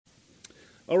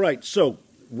All right, so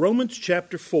Romans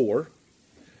chapter 4,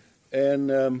 and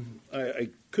I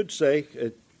could say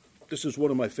this is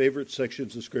one of my favorite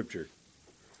sections of Scripture,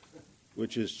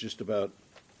 which is just about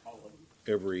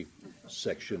every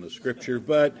section of Scripture,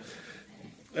 but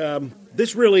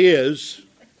this really is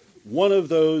one of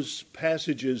those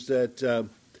passages that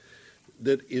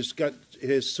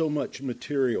has so much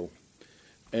material,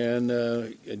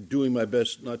 and doing my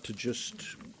best not to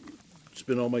just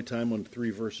spend all my time on 3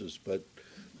 verses, but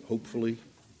hopefully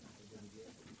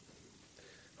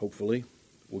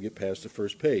we'll get past the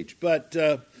first page. But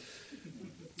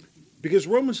because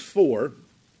Romans 4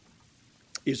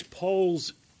 is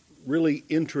Paul's really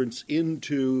entrance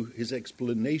into his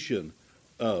explanation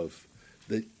of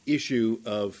the issue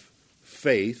of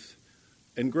faith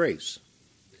and grace.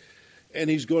 And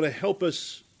he's going to help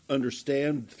us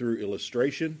understand through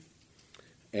illustration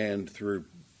and through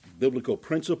biblical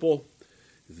principle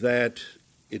that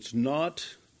it's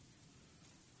not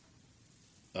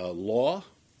law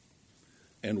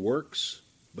and works,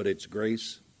 but it's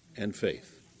grace and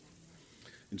faith.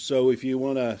 And so if you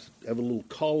want to have a little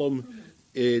column,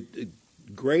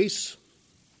 grace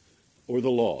or the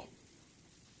law,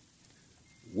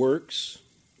 works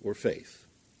or faith.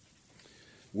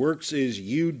 Works is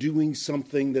you doing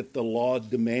something that the law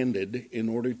demanded in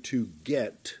order to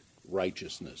get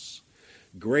righteousness.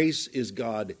 Grace is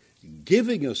God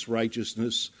giving us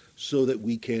righteousness so that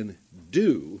we can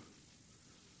do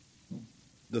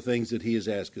the things that he has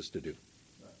asked us to do.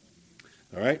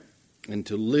 All right? And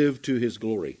to live to his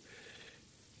glory.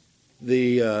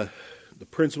 The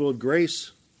principle of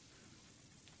grace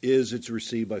is it's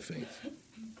received by faith.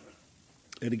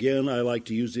 And again, I like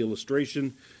to use the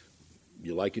illustration.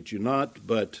 You like it, you not,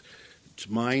 but it's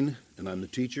mine, and I'm the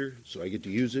teacher, so I get to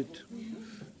use it.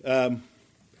 That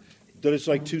it's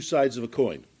like 2 sides of a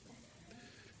coin.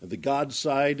 The God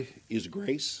side is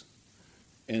grace,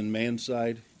 and man's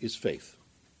side is faith.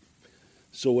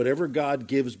 So whatever God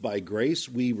gives by grace,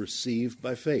 we receive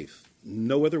by faith.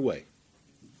 No other way.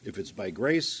 If it's by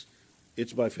grace,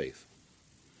 it's by faith.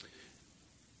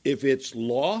 If it's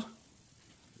law,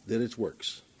 then it's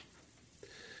works.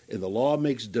 And the law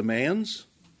makes demands,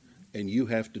 and you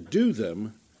have to do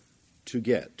them to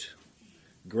get.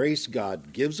 Grace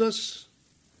God gives us,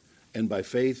 and by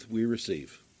faith we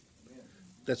receive.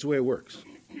 That's the way it works.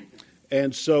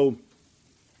 And so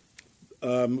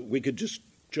we could just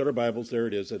shut our Bibles. There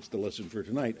it is. That's the lesson for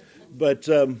tonight. But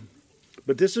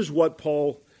this is what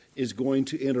Paul is going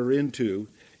to enter into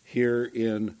here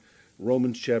in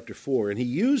Romans chapter 4. And he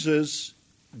uses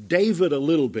David a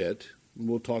little bit, and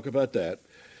we'll talk about that.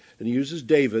 And he uses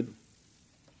David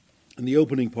in the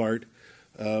opening part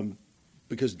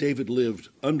because David lived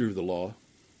under the law.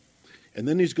 And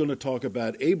then he's going to talk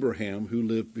about Abraham, who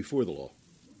lived before the law.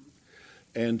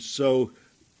 And so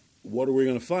what we're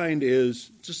going to find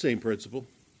is it's the same principle.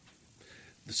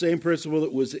 The same principle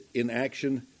that was in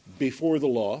action before the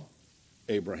law,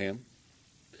 Abraham.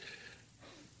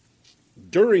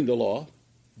 During the law,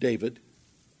 David.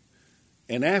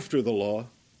 And after the law,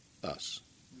 us.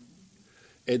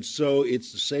 And so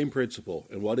it's the same principle.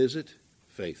 And what is it?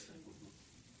 Faith.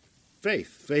 Faith.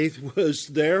 Faith was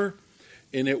there,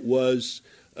 and it was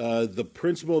the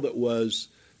principle that was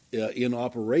in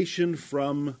operation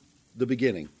from the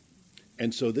beginning.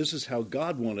 And so this is how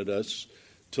God wanted us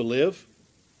to live,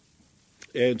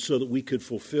 and so that we could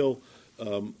fulfill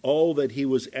all that he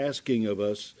was asking of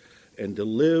us and to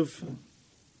live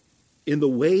in the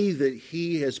way that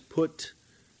he has put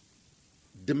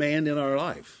demand in our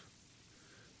life.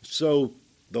 So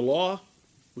the law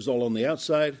was all on the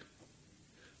outside.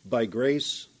 By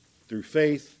grace, through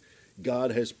faith,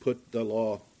 God has put the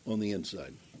law on the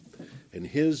inside. And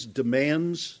his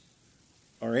demands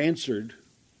are answered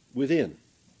within.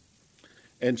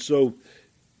 And so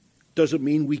doesn't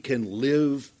mean we can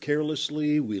live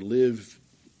carelessly, we live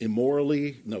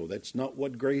immorally. No, that's not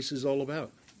what grace is all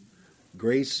about.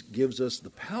 Grace gives us the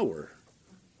power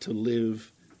to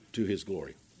live to his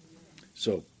glory.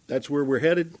 So that's where we're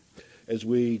headed as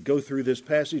we go through this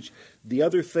passage. The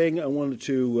other thing I wanted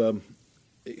to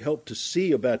help to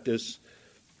see about this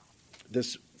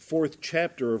 4th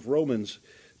chapter of Romans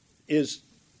is,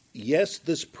 yes,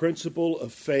 this principle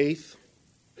of faith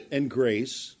and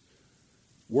grace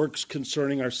works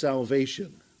concerning our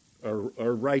salvation,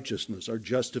 our righteousness, our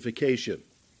justification.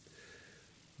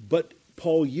 But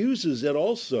Paul uses it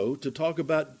also to talk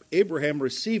about Abraham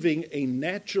receiving a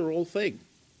natural thing,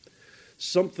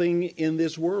 something in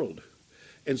this world.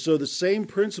 And so the same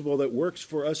principle that works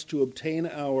for us to obtain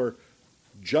our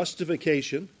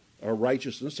justification, our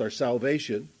righteousness, our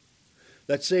salvation,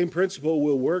 that same principle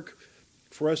will work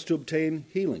for us to obtain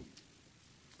healing,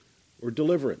 or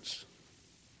deliverance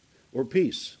or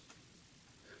peace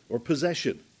or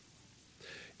possession.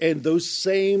 And those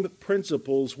same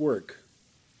principles work,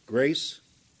 grace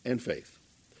and faith.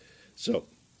 So,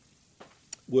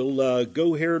 we'll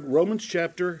go here, Romans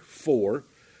chapter 4.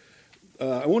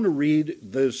 I want to read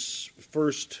this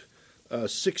first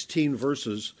 16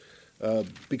 verses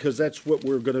because that's what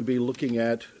we're going to be looking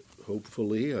at.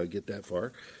 Hopefully, I get that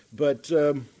far. But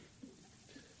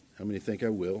how many think I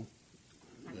will?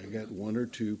 I got one or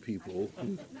two people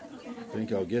who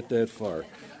think I'll get that far.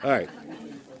 All right.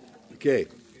 Okay.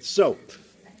 So,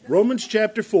 Romans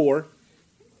chapter 4,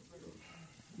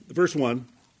 verse 1.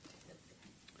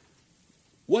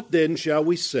 What then shall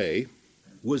we say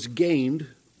was gained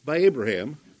by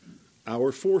Abraham,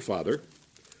 our forefather,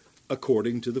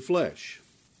 according to the flesh?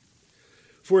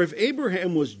 For if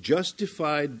Abraham was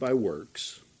justified by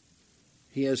works,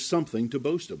 he has something to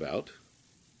boast about,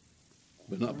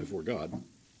 but not before God.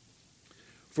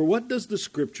 For what does the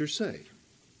Scripture say?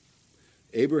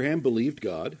 Abraham believed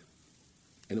God,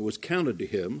 and it was counted to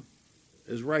him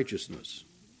as righteousness.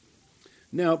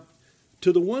 Now,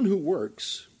 to the one who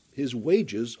works, his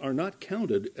wages are not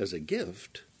counted as a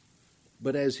gift,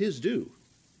 but as his due.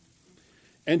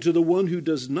 And to the one who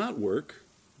does not work,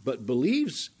 but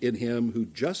believes in him who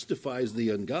justifies the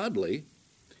ungodly,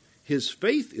 his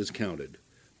faith is counted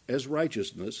as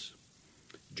righteousness,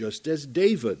 just as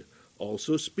David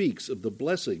also speaks of the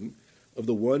blessing of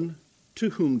the one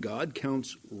to whom God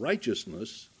counts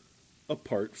righteousness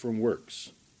apart from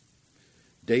works.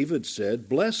 David said,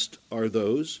 "Blessed are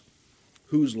those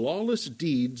whose lawless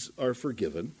deeds are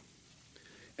forgiven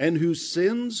and whose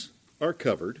sins are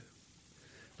covered.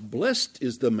 Blessed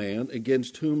is the man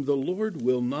against whom the Lord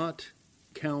will not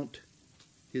count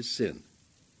his sin."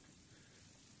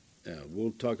 Now,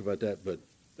 we'll talk about that, but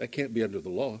that can't be under the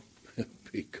law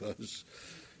because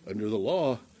under the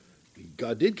law,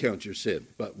 God did count your sin.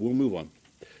 But we'll move on.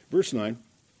 Verse 9.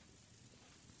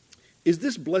 Is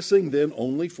this blessing then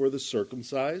only for the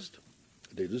circumcised,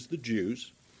 that is the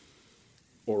Jews,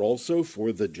 or also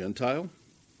for the Gentile,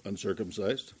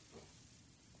 uncircumcised?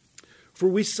 For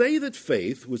we say that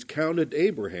faith was counted to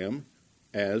Abraham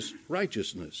as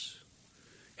righteousness.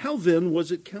 How then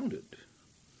was it counted?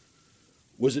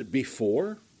 Was it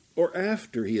before or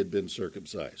after he had been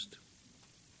circumcised?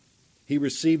 He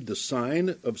received the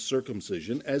sign of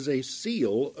circumcision as a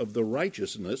seal of the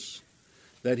righteousness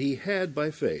that he had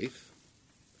by faith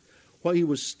while he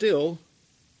was still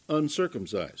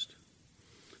uncircumcised.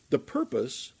 The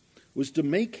purpose was to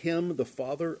make him the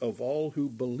father of all who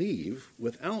believe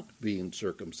without being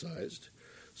circumcised,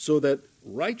 so that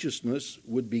righteousness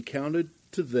would be counted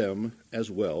to them as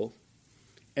well,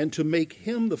 and to make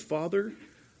him the father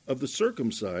of the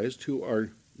circumcised who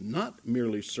are not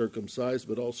merely circumcised,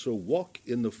 but also walk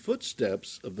in the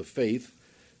footsteps of the faith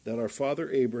that our father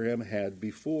Abraham had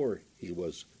before he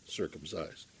was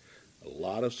circumcised. A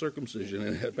lot of circumcision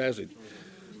in that passage.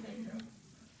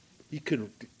 You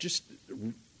could just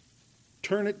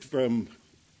turn it from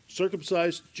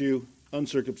circumcised Jew,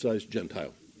 uncircumcised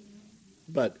Gentile.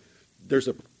 But there's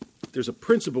a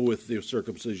principle with the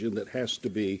circumcision that has to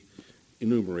be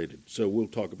enumerated. So we'll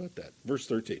talk about that. Verse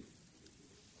 13.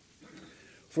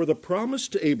 For the promise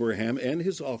to Abraham and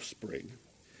his offspring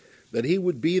that he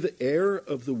would be the heir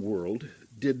of the world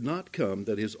did not come,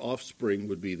 that his offspring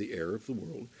would be the heir of the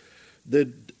world,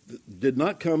 that did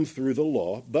not come through the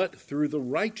law, but through the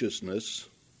righteousness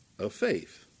of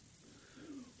faith.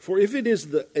 For if it is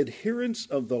the adherents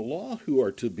of the law who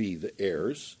are to be the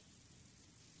heirs,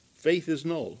 faith is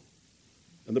null,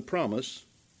 and the promise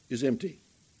is empty.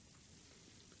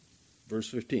 Verse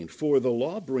 15, for the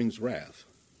law brings wrath,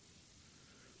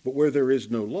 but where there is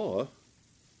no law,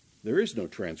 there is no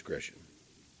transgression.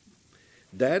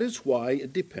 That is why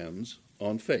it depends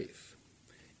on faith,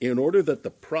 in order that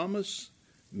the promise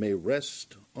may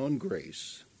rest on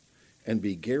grace and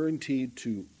be guaranteed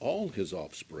to all his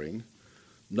offspring,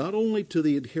 not only to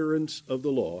the adherents of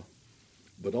the law,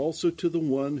 but also to the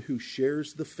one who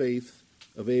shares the faith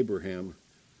of Abraham,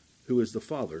 who is the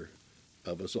father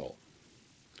of us all.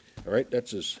 All right,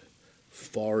 that's as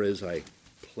far as I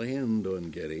planned on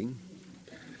getting,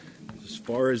 as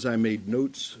far as I made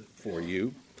notes for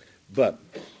you, but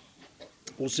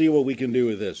we'll see what we can do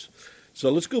with this.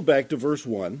 So let's go back to verse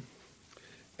 1,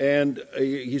 and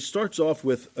he starts off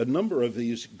with a number of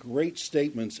these great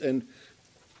statements, and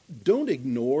don't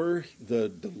ignore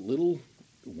the little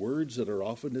words that are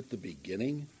often at the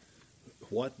beginning.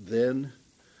 What then,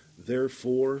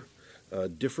 therefore,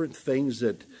 different things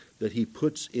that he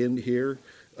puts in here.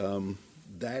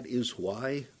 That is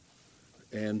why.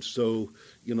 And so,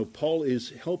 Paul is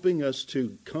helping us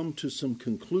to come to some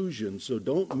conclusions. So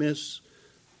don't miss,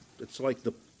 it's like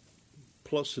the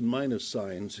plus and minus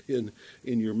signs in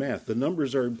your math. The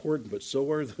numbers are important, but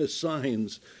so are the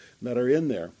signs that are in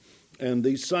there. And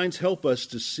these signs help us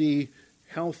to see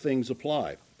how things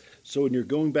apply. So when you're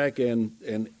going back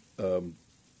and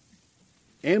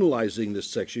analyzing this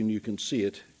section, you can see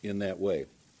it in that way.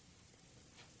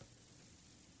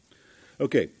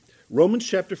 Okay, Romans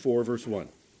chapter 4, verse 1.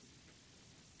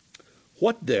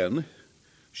 What then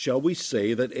shall we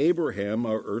say that Abraham,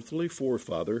 our earthly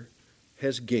forefather,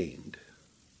 has gained?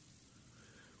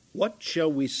 What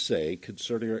shall we say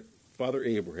concerning our father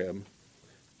Abraham,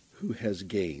 who has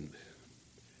gained?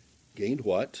 Gained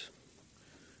what?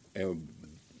 And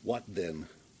what then?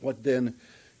 What then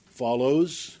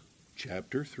follows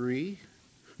chapter 3,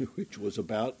 which was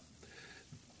about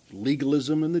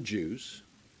legalism and the Jews,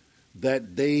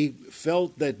 that they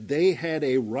felt that they had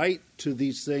a right to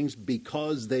these things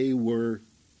because they were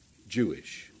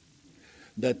Jewish.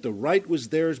 That the right was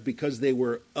theirs because they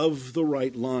were of the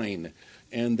right line,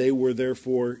 and they were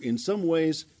therefore in some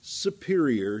ways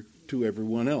superior to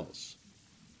everyone else.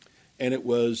 And it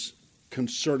was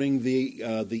concerning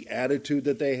the attitude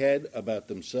that they had about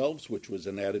themselves, which was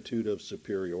an attitude of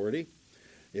superiority.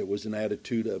 It was an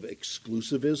attitude of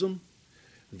exclusivism,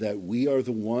 that we are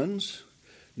the ones.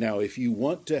 Now, if you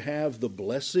want to have the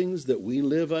blessings that we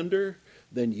live under,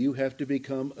 then you have to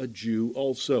become a Jew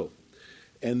also.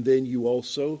 And then you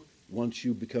also, once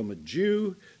you become a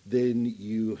Jew, then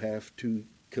you have to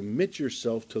commit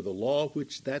yourself to the law,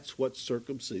 which that's what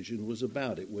circumcision was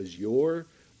about. It was your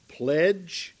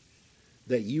pledge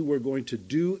that you were going to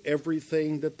do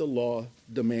everything that the law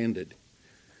demanded.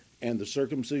 And the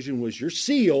circumcision was your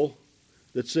seal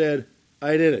that said,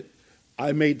 I did it.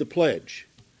 I made the pledge.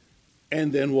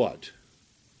 And then what?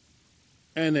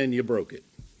 And then you broke it.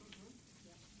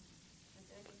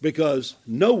 Because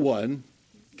no one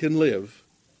can live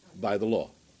by the law.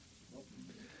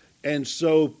 And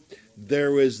so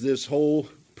there is this whole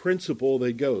principle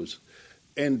that goes.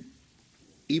 And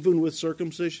even with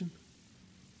circumcision,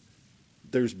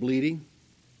 there's bleeding.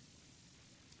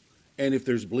 And if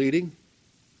there's bleeding,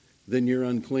 then you're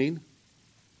unclean.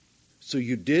 So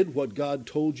you did what God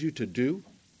told you to do,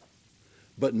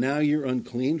 but now you're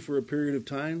unclean for a period of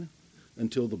time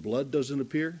until the blood doesn't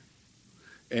appear.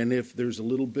 And if there's a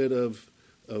little bit of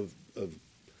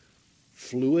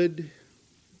fluid,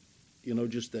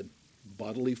 just that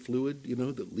bodily fluid,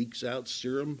 that leaks out,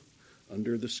 serum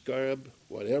under the scab,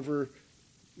 whatever,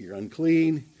 you're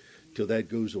unclean till that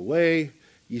goes away.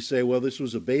 You say, well, this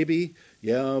was a baby.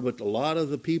 Yeah, but a lot of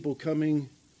the people coming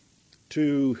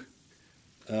to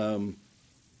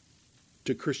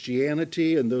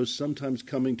Christianity and those sometimes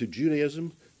coming to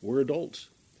Judaism were adults.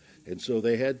 And so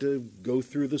they had to go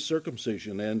through the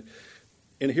circumcision.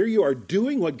 And here you are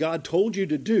doing what God told you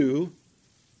to do,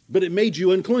 but it made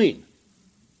you unclean.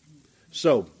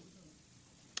 So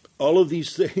all of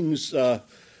these things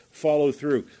follow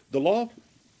through. The law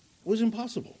was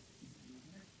impossible.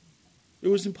 It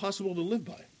was impossible to live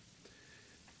by.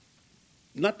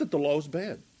 Not that the law is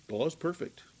bad. The law is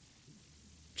perfect.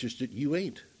 Just that you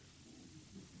ain't.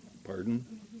 Pardon,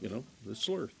 the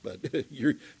slur, but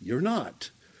you're not.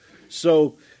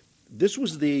 So this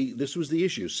was the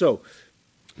issue. So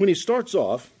when he starts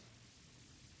off,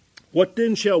 what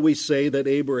then shall we say that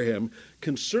Abraham,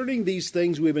 concerning these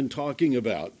things we've been talking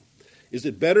about, is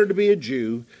it better to be a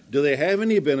Jew? Do they have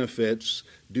any benefits?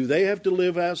 Do they have to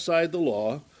live outside the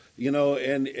law?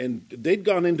 And they'd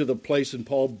gone into the place, and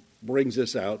Paul brings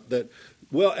this out, that,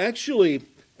 well, actually,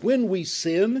 when we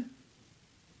sin,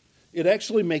 it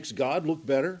actually makes God look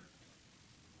better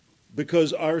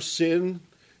because our sin,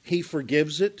 he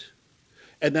forgives it,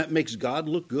 and that makes God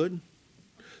look good.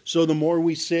 So the more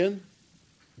we sin,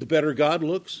 the better God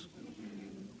looks.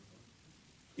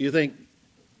 You think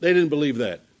they didn't believe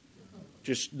that?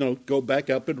 Just go back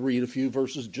up and read a few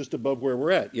verses just above where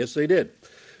we're at. Yes, they did.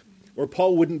 Or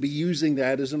Paul wouldn't be using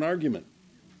that as an argument.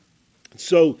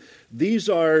 So these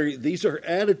are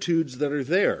attitudes that are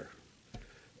there.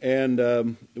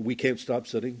 And we can't stop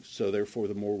sinning, so therefore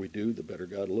the more we do, the better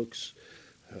God looks.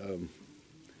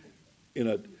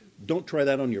 Don't try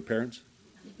that on your parents.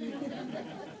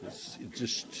 It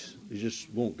just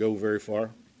won't go very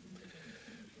far.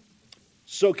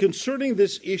 So concerning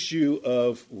this issue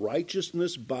of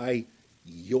righteousness by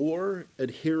your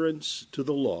adherence to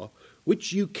the law,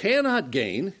 which you cannot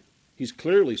gain, he's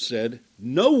clearly said,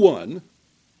 no one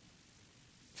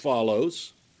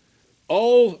follows.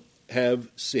 All have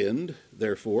sinned,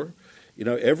 therefore.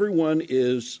 Everyone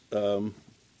is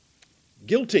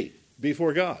guilty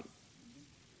before God.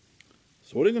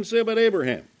 So what are you going to say about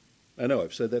Abraham? I know,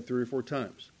 I've said that 3 or 4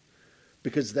 times.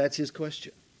 Because that's his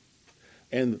question.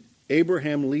 And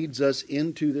Abraham leads us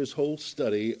into this whole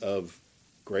study of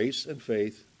grace and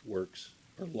faith, works,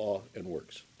 or law and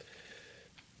works.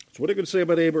 So what are you going to say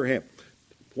about Abraham?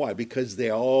 Why? Because they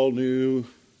all knew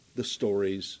the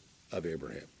stories of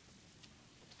Abraham.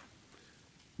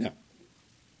 Now,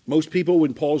 most people,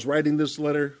 when Paul's writing this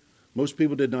letter, most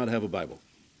people did not have a Bible.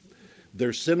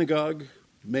 Their synagogue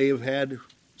may have had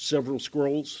several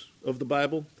scrolls of the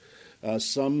Bible.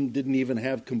 Some didn't even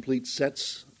have complete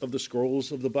sets of the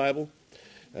scrolls of the Bible.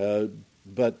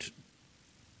 But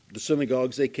the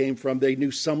synagogues they came from, they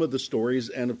knew some of the stories,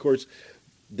 and of course,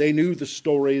 they knew the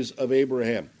stories of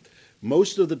Abraham.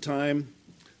 Most of the time,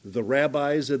 the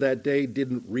rabbis of that day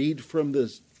didn't read from the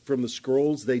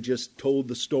scrolls, they just told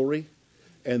the story,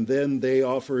 and then they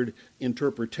offered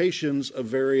interpretations of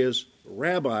various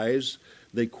rabbis.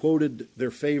 They quoted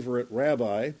their favorite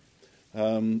rabbi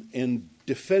in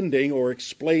defending or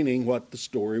explaining what the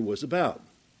story was about.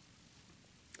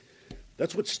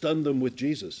 That's what stunned them with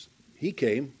Jesus. He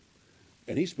came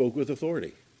and he spoke with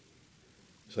authority.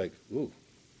 It's like, ooh,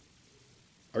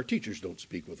 our teachers don't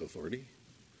speak with authority.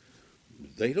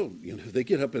 They don't, they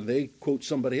get up and they quote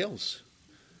somebody else.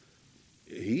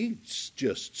 He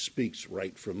just speaks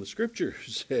right from the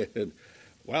scriptures. And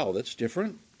wow, that's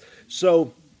different.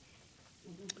 So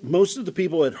most of the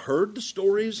people had heard the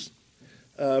stories,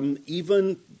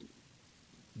 even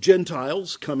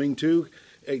Gentiles coming to.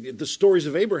 The stories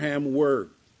of Abraham were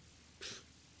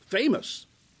famous.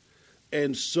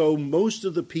 And so most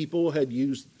of the people had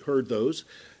heard those,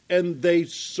 and they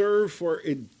serve for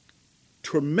a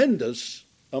tremendous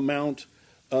amount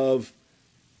of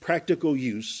practical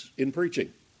use in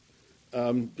preaching.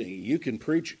 You can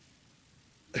preach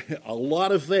a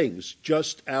lot of things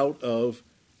just out of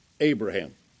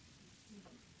Abraham.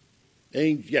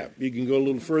 And yeah, you can go a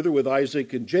little further with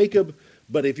Isaac and Jacob,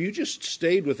 but if you just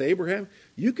stayed with Abraham,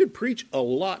 you could preach a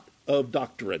lot of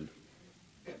doctrine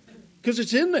because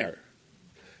it's in there.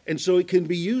 And so it can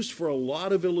be used for a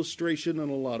lot of illustration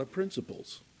and a lot of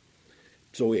principles.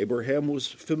 So Abraham was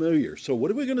familiar. So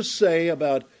what are we going to say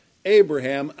about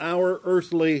Abraham, our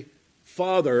earthly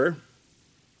father,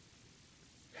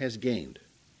 has gained?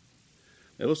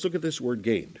 Now let's look at this word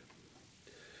gained.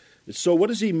 So what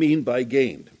does he mean by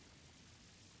gained?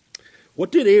 What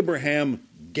did Abraham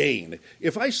gain?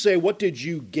 If I say, what did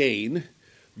you gain?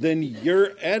 Then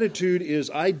your attitude is,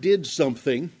 I did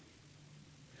something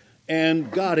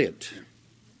and got it.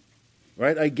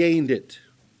 Right? I gained it.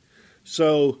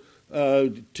 So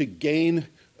to gain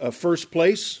first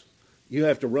place, you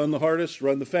have to run the hardest,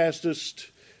 run the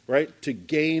fastest, right? To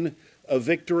gain a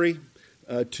victory,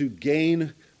 to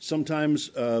gain sometimes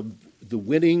the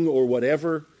winning or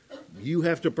whatever, you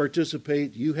have to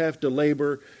participate, you have to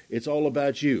labor, it's all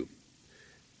about you.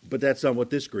 But that's not what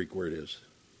this Greek word is.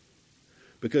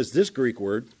 Because this Greek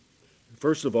word,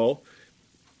 first of all,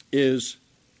 is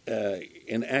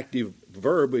an active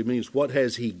verb. It means what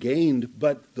has he gained,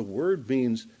 but the word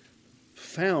means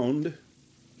found.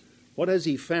 What has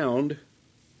he found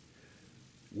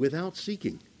without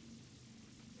seeking?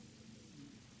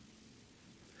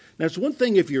 Now, it's one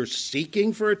thing if you're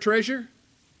seeking for a treasure,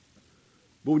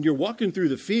 but when you're walking through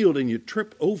the field and you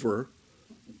trip over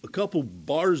a couple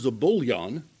bars of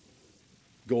bullion,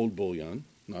 gold bullion,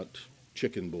 not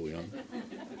chicken bullion,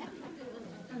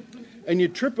 and you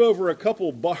trip over a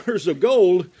couple bars of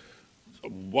gold,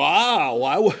 wow,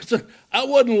 I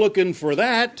wasn't looking for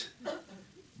that,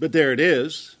 but there it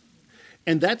is.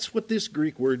 And that's what this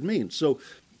Greek word means. So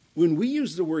when we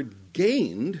use the word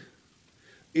gained,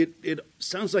 it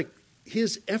sounds like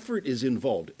his effort is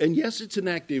involved. And yes, it's an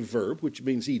active verb, which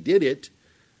means he did it,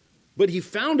 but he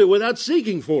found it without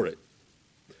seeking for it.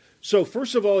 So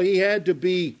first of all, he had to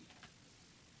be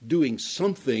doing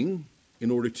something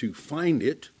in order to find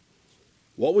it.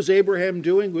 What was Abraham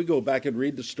doing? We go back and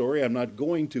read the story. I'm not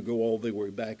going to go all the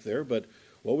way back there, but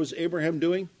what was Abraham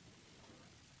doing?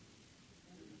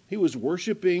 He was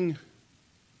worshiping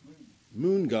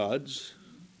moon gods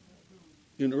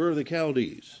in Ur of the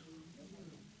Chaldees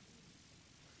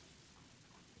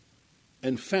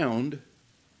and found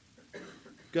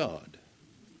God.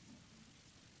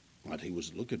 Not he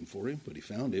was looking for him, but he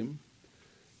found him,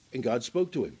 and God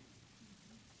spoke to him.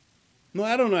 No,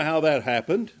 I don't know how that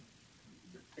happened.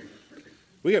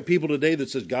 We got people today that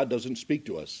says God doesn't speak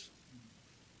to us.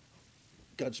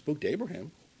 God spoke to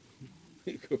Abraham.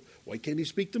 Why can't he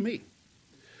speak to me?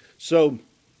 So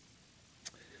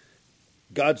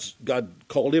God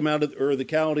called him out of Ur of the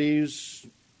Chaldees.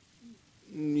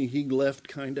 He left,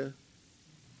 kind of.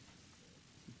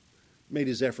 made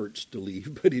his efforts to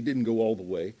leave, but he didn't go all the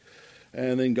way.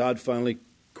 And then God finally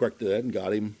corrected that and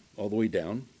got him all the way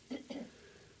down.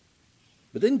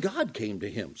 But then God came to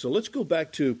him. So let's go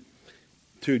back to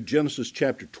Genesis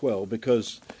chapter 12,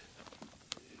 because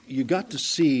you've got to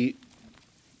see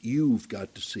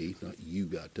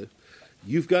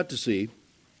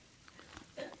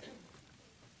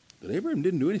that Abraham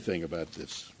didn't do anything about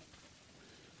this.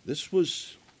 This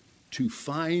was to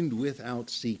find without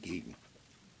seeking.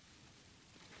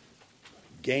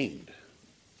 Gained.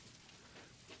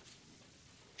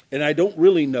 And I don't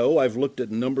really know. I've looked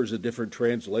at numbers of different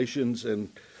translations, and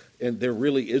there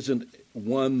really isn't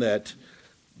one that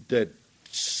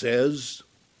says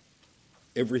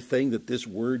everything that this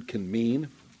word can mean.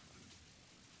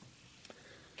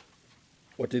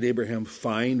 What did Abraham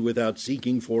find without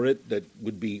seeking for it? That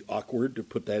would be awkward to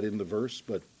put that in the verse,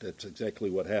 but that's exactly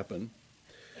what happened.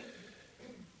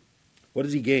 What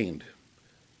has he gained?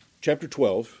 Chapter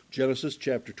 12, Genesis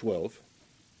chapter 12.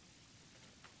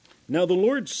 Now the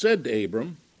Lord said to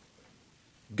Abram,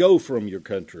 "Go from your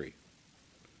country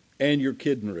and your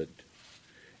kindred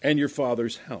and your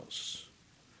father's house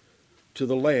to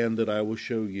the land that I will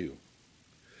show you."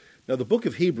 Now the book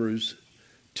of Hebrews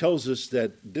tells us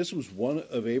that this was one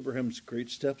of Abraham's great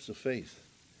steps of faith,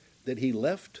 that he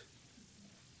left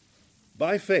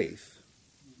by faith.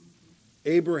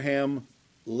 Abraham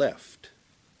left.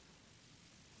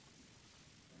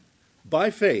 By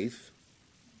faith,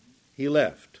 he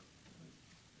left.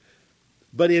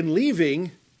 But in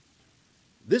leaving,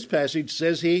 this passage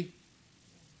says he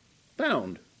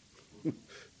found.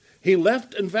 He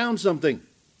left and found something.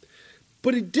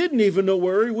 But he didn't even know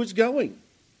where he was going.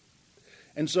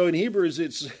 And so in Hebrews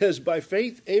it says, by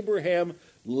faith Abraham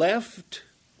left,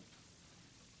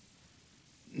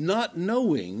 not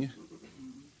knowing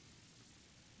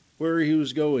where he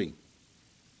was going.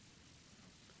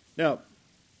 Now,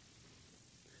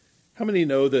 how many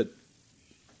know that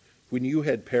when you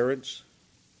had parents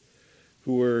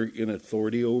who were in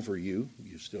authority over you,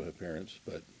 you still have parents,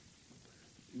 but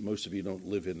most of you don't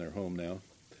live in their home now,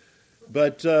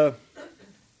 but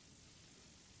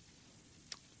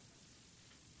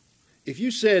if you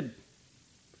said,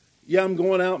 "Yeah, I'm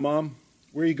going out, Mom,"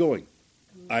 where are you going?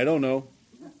 I don't know.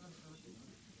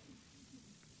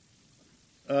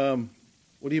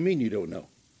 What do you mean you don't know?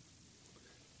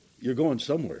 You're going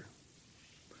somewhere.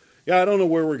 Yeah, I don't know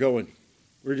where we're going.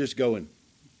 We're just going.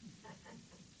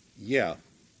 Yeah.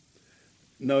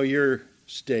 No, you're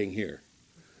staying here.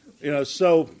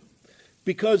 So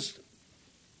because,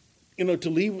 to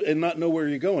leave and not know where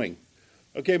you're going.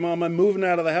 Okay, Mom, I'm moving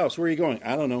out of the house. Where are you going?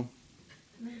 I don't know.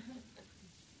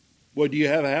 Well, do you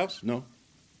have a house? No.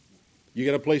 You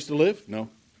got a place to live?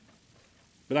 No.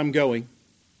 But I'm going.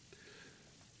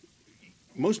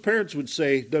 Most parents would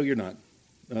say, "No, you're not.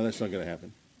 No, that's not going to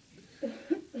happen."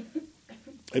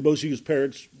 And most of you as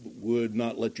parents would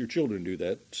not let your children do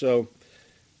that. So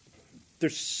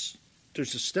there's a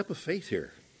step of faith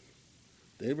here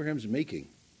that Abraham's making.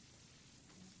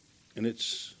 And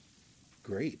it's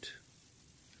great.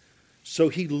 So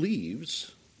he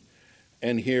leaves,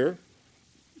 and here,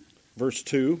 verse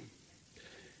 2,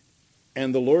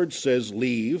 and the Lord says,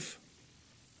 "Leave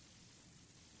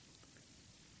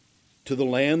to the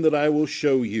land that I will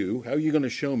show you." How are you going to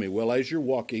show me? Well, as you're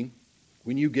walking,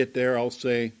 when you get there, I'll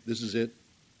say, "This is it."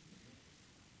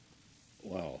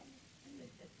 Wow.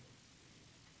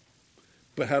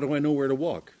 But how do I know where to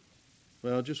walk?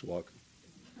 Well, just walk.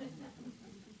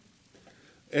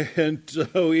 And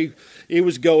so he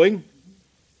was going.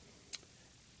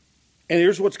 And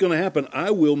here's what's going to happen.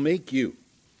 I will make you.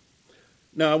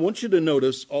 Now, I want you to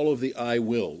notice all of the "I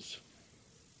wills"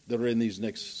 that are in these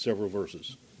next several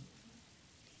verses.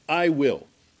 I will.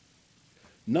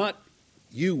 Not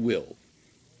you will.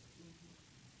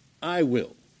 I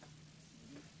will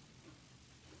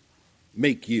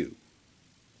make you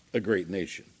a great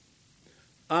nation.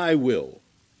 I will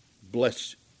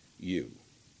bless you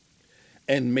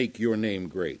and make your name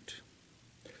great,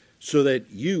 so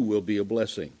that you will be a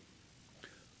blessing.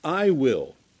 I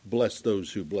will bless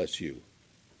those who bless you,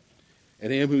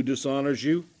 and him who dishonors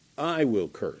you, I will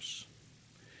curse.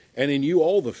 And in you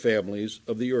all the families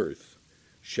of the earth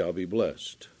shall be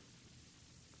blessed.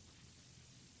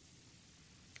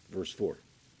 Verse 4.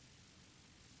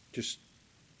 Just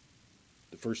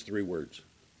the first three words.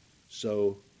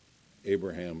 So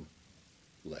Abraham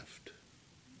left.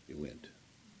 He went.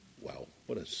 Wow,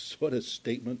 what a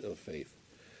statement of faith.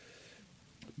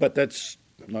 But that's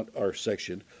not our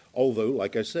section. Although,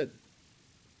 like I said,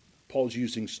 Paul's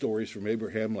using stories from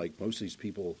Abraham like most of these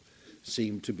people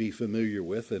seem to be familiar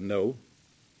with and know.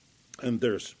 And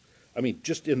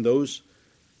just in those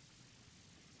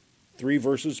 3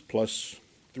 verses plus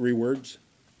 3 words.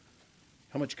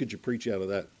 How much could you preach out of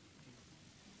that?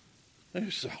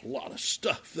 There's a lot of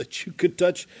stuff that you could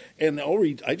touch, and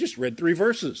I just read 3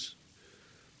 verses.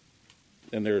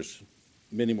 And there's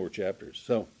many more chapters.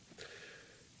 So,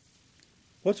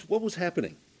 what was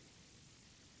happening?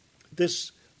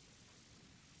 This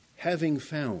having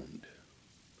found,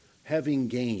 having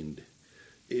gained,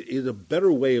 a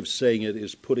better way of saying it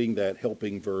is putting that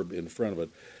helping verb in front of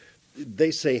it.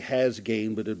 They say has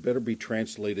gained, but it better be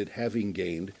translated having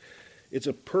gained. It's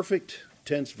a perfect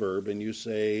tense verb, and you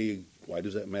say, why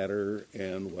does that matter,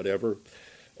 and whatever.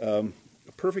 A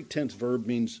perfect tense verb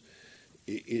means,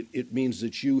 it means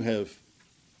that you have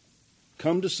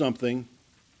come to something,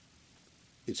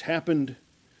 it's happened,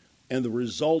 and the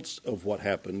results of what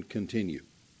happened continue.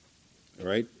 All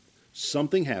right?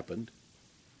 Something happened.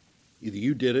 Either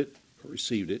you did it or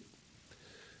received it.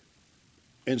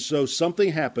 And so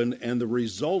something happened, and the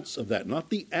results of that, not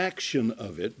the action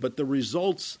of it, but the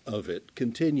results of it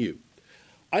continue.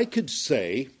 I could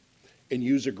say, and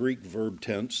use a Greek verb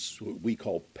tense, what we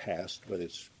call past, but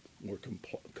it's more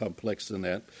complex than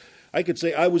that. I could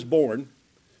say, I was born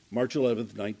March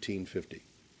 11th, 1950.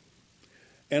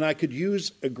 And I could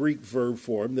use a Greek verb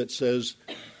form that says,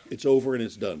 it's over and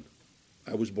it's done.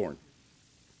 I was born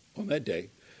on that day.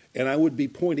 And I would be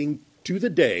pointing to the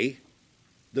day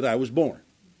that I was born.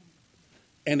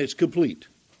 And it's complete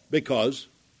because,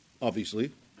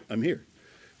 obviously, I'm here,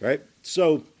 right?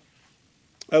 So,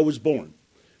 I was born.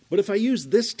 But if I use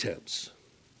this tense,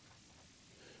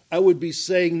 I would be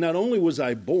saying not only was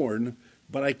I born,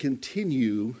 but I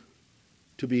continue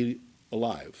to be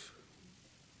alive,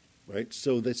 right?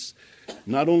 So this,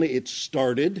 not only it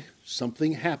started,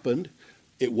 something happened,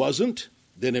 it wasn't,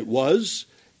 then it was,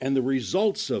 and the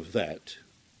results of that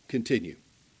continue.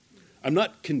 I'm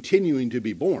not continuing to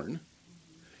be born.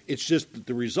 It's just that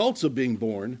the results of being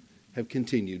born have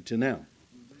continued to now.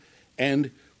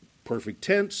 And perfect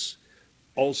tense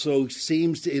also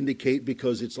seems to indicate,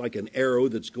 because it's like an arrow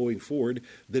that's going forward,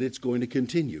 that it's going to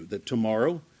continue, that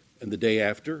tomorrow and the day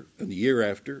after and the year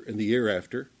after and the year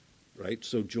after, right?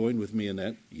 So join with me in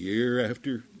that, year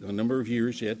after, a number of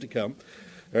years yet to come,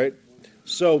 right?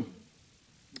 So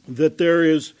that there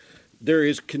is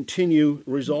continued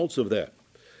results of that.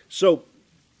 So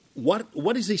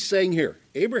what is he saying here?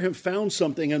 Abraham found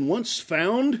something, and once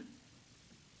found,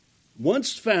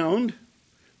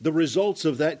 the results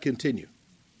of that continue.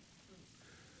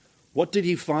 What did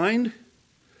he find?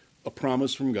 A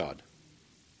promise from God.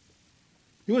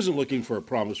 He wasn't looking for a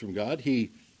promise from God.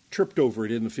 He tripped over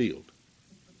it in the field.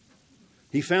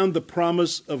 He found the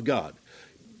promise of God.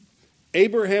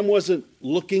 Abraham wasn't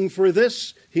looking for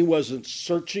this. He wasn't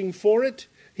searching for it.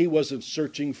 He wasn't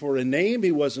searching for a name.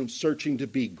 He wasn't searching to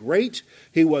be great.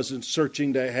 He wasn't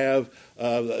searching to have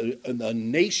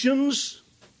nations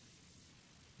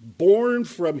born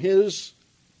from his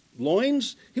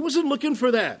loins. He wasn't looking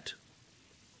for that.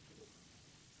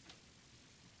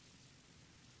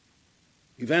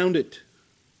 He found it.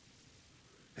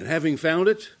 And having found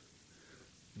it,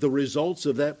 the results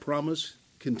of that promise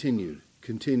continued.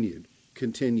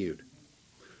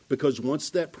 Because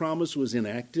once that promise was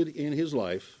enacted in his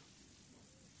life,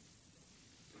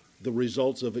 the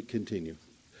results of it continue.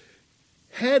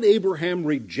 Had Abraham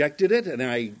rejected it, and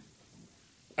I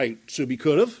assume he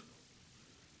could have,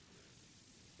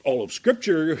 all of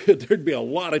Scripture, there'd be a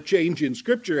lot of change in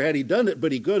Scripture had he done it,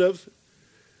 but he could have,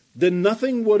 then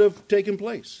nothing would have taken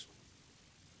place.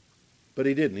 But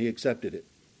he didn't. He accepted it.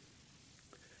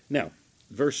 Now,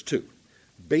 verse 2.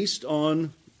 Based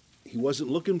on, he wasn't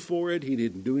looking for it. He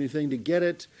didn't do anything to get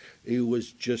it. It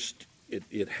was just,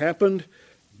 it happened.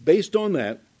 Based on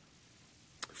that,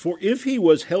 for if he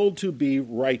was held to be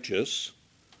righteous,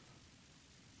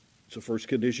 it's the first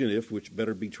condition, if, which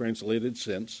better be translated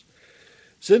since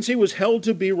he was held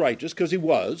to be righteous, because he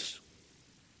was,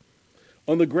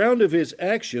 on the ground of his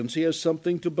actions, he has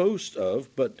something to boast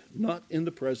of, but not in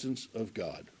the presence of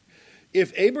God.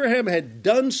 If Abraham had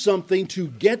done something to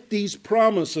get these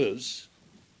promises,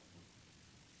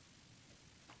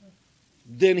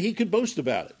 then he could boast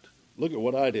about it. Look at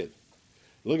what I did.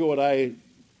 Look at what I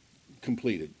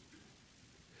completed.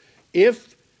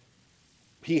 If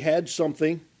he had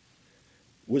something,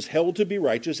 was held to be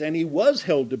righteous, and he was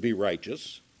held to be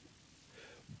righteous,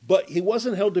 but he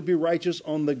wasn't held to be righteous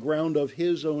on the ground of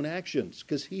his own actions,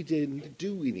 because he didn't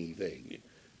do anything.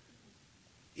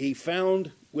 He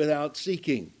found without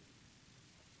seeking.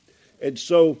 And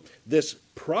so this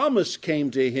promise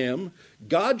came to him.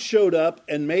 God showed up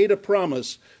and made a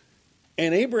promise.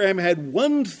 And Abraham had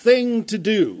one thing to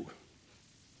do.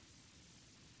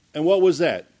 And what was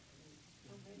that?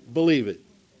 Believe it.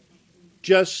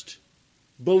 Just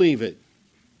believe it.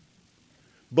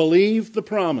 Believe the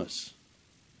promise.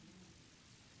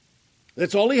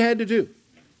 That's all he had to do.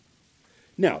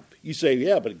 Now, you say,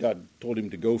 yeah, but God told him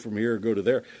to go from here or go to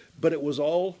there. But it was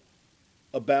all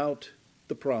about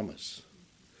the promise.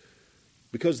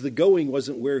 Because the going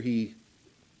wasn't where he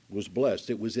was blessed.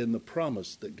 It was in the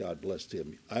promise that God blessed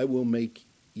him. I will make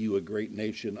you a great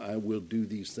nation. I will do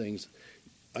these things.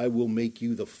 I will make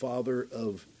you the father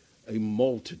of a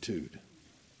multitude.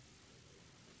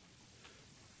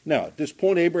 Now, at this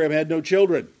point, Abraham had no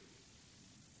children.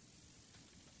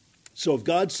 So if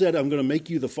God said, I'm going to make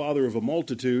you the father of a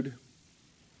multitude,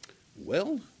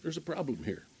 well, there's a problem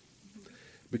here.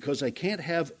 Because I can't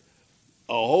have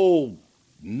a whole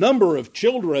number of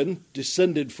children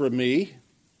descended from me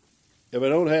if I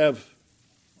don't have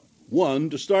one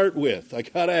to start with. I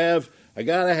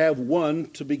gotta have one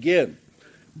to begin.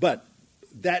 But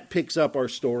that picks up our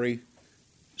story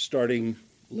starting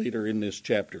later in this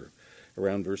chapter,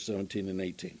 around verse 17 and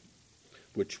 18,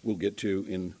 which we'll get to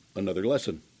in another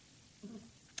lesson.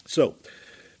 So,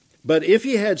 but if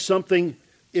he had something,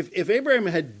 if Abraham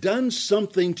had done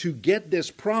something to get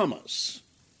this promise,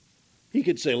 he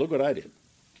could say, look what I did.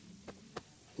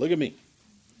 Look at me.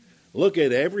 Look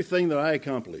at everything that I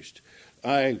accomplished.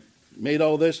 I made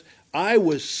all this. I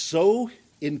was so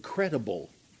incredible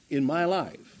in my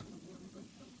life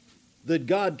that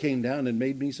God came down and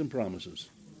made me some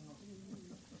promises.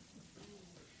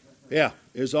 Yeah,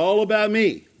 it's all about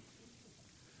me.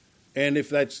 And if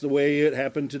that's the way it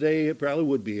happened today, it probably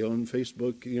would be on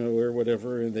Facebook, or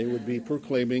whatever, and they would be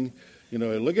proclaiming,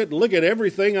 look at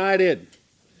everything I did.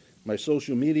 My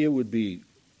social media would be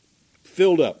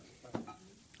filled up.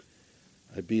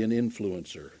 I'd be an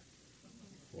influencer.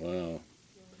 Wow.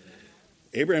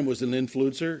 Abraham was an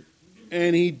influencer,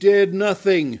 and he did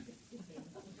nothing.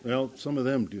 Well, some of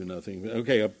them do nothing.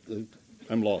 Okay,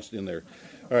 I'm lost in there.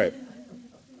 All right.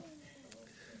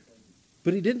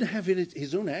 But he didn't have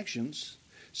his own actions.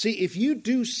 See, if you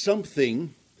do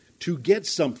something to get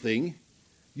something,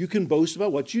 you can boast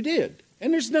about what you did.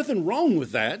 And there's nothing wrong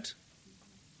with that.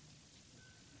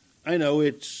 I know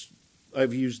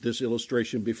I've used this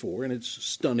illustration before, and it's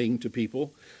stunning to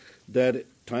people that at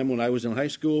the time when I was in high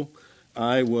school,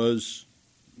 I was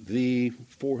the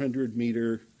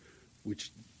 400-meter,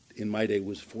 which in my day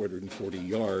was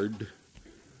 440-yard.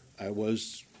 I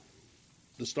was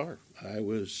the star.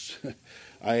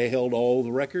 I held all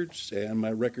the records, and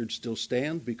my records still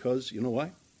stand because, you know why?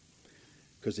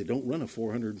 Because they don't run a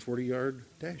 440-yard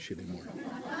dash anymore.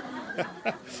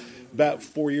 About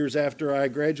 4 years after I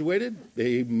graduated,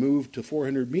 they moved to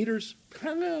 400 meters.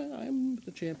 I'm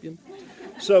the champion.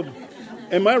 So,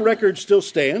 and my record still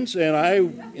stands, and I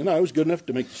was good enough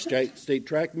to make the state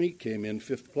track meet, came in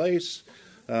 5th place.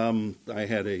 I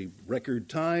had a record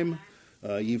time,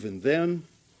 even then,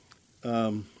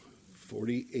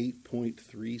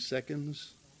 48.3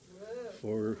 seconds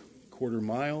for quarter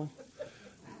mile.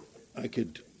 I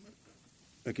could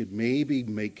maybe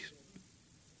make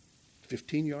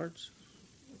 15 yards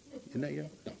in that year?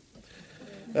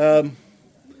 No.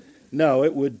 No,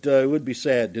 it would be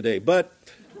sad today. But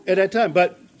at that time,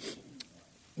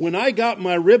 when I got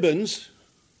my ribbons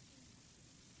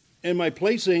and my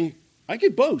placing, I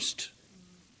could boast.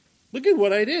 Look at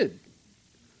what I did.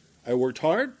 I worked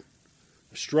hard.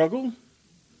 I struggled.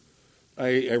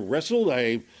 I wrestled.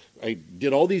 I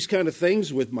did all these kind of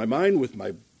things with my mind, with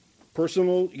my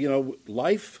personal,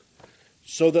 life,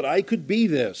 so that I could be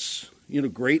this.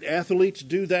 Great athletes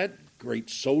do that. Great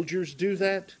soldiers do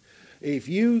that. If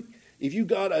you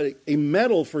got a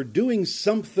medal for doing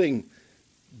something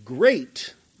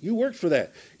great, you worked for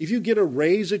that. If you get a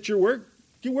raise at your work,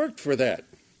 you worked for that.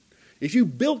 If you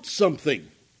built something,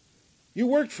 you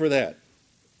worked for that.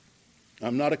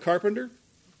 I'm not a carpenter.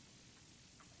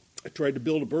 I tried to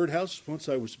build a birdhouse once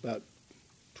I was about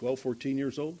 12, 14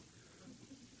 years old.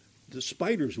 The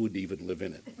spiders wouldn't even live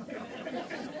in it,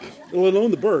 let alone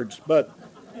the birds. But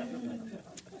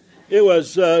it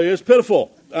was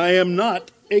pitiful. I am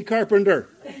not a carpenter.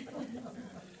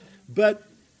 But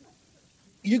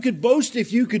you could boast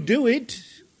if you could do it.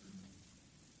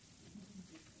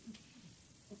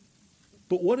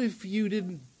 But what if you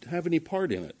didn't have any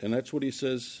part in it? And that's what he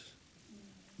says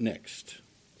next.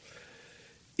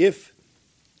 If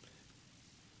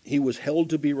he was held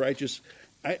to be righteous,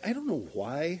 I don't know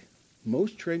why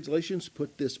most translations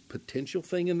put this potential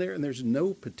thing in there, and there's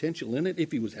no potential in it.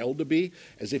 If he was held to be,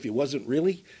 as if he wasn't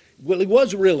really. Well, he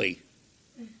was really.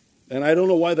 And I don't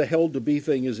know why the held to be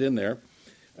thing is in there,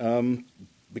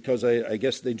 because I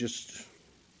guess they just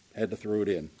had to throw it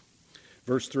in.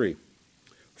 Verse 3.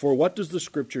 For what does the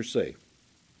scripture say?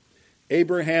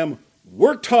 Abraham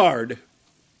worked hard,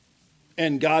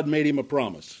 and God made him a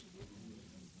promise.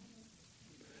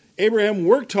 Abraham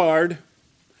worked hard,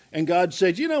 and God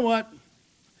said, you know what?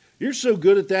 You're so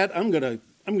good at that, I'm going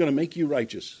to make you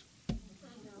righteous.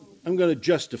 I'm going to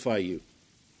justify you.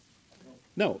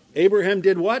 No, Abraham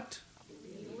did what?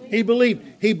 He believed.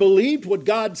 He believed what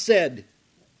God said.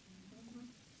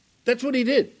 That's what he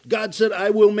did. God said, I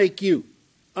will make you.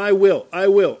 I will.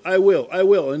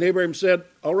 And Abraham said,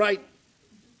 all right,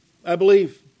 I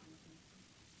believe.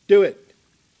 Do it.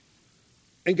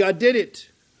 And God did it.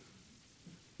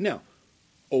 Now,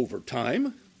 over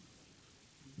time,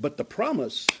 but the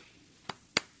promise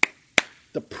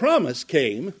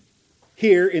came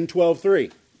here in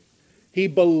 12:3. He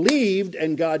believed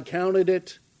and God counted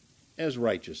it as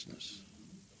righteousness.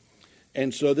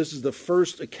 And so this is the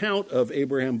first account of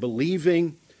Abraham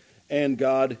believing and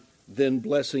God then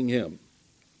blessing him.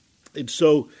 And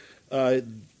so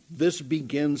this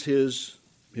begins his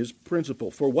principle.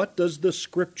 For what does the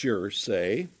Scripture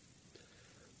say?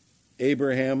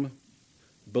 Abraham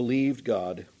believed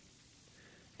God,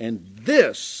 and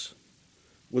this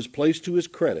was placed to his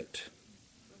credit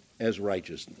as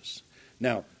righteousness.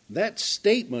 Now, that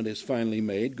statement is finally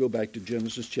made. Go back to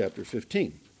Genesis chapter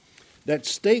 15. That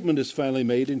statement is finally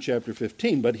made in chapter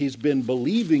 15, but he's been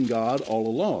believing God all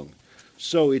along.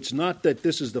 So it's not that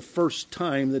this is the first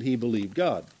time that he believed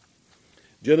God.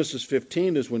 Genesis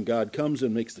 15 is when God comes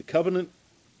and makes the covenant.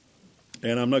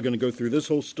 And I'm not going to go through this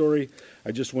whole story.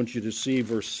 I just want you to see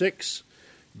verse 6.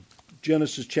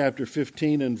 Genesis chapter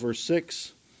 15 and verse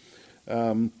 6.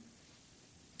 Well,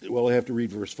 I have to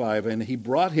read verse 5. And he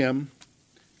brought him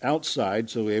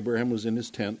outside. So Abraham was in his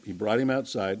tent. He brought him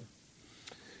outside.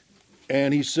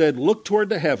 And he said, look toward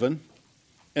the heaven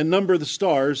and number the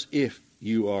stars if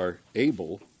you are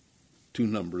able to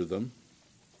number them.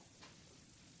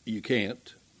 You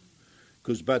can't.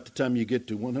 Because by the time you get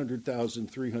to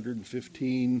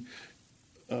 100,315,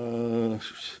 okay,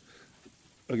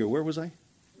 where was I?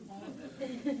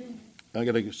 I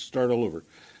got to start all over.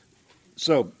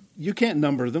 So, you can't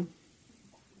number them.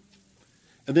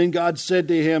 And then God said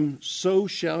to him, so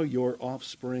shall your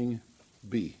offspring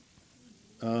be.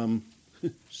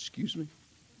 Excuse me?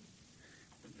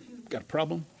 Got a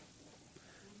problem?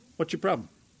 What's your problem?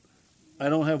 I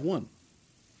don't have one.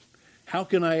 How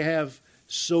can I have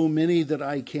so many that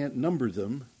I can't number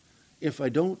them if I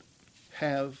don't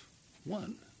have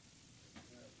one?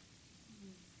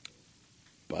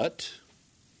 But,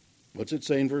 what's it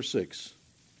say in verse 6?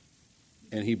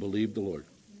 And he believed the Lord.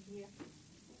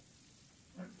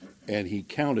 And he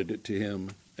counted it to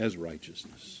him as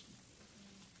righteousness.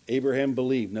 Abraham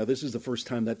believed. Now, this is the first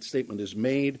time that statement is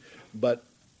made, but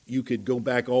you could go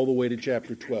back all the way to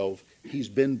chapter 12. He's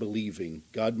been believing.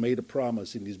 God made a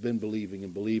promise, and he's been believing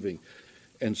and believing.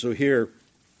 And so here,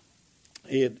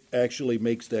 it actually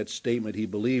makes that statement. He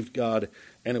believed God,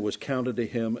 and it was counted to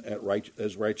him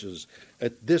as righteous.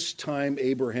 At this time,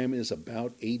 Abraham is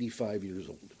about 85 years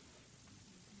old.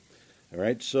 All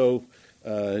right, so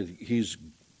he's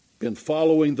been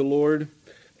following the Lord,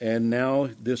 and now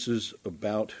this is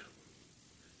about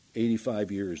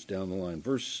 85 years down the line.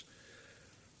 Verse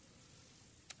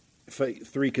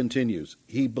 3 continues.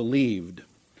 He believed.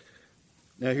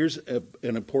 Now here's an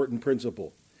important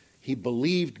principle. He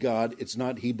believed God. It's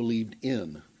not he believed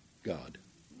in God.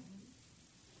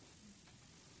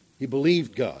 He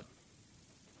believed God.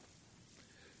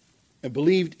 And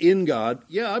believed in God.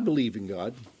 Yeah, I believe in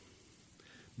God.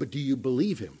 But do you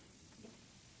believe him?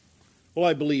 Well,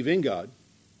 I believe in God.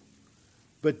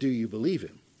 But do you believe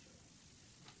him?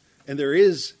 And there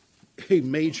is a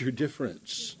major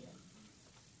difference.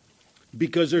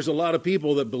 Because there's a lot of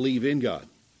people that believe in God.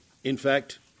 In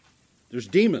fact, there's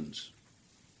demons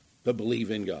that believe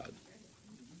in God.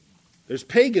 There's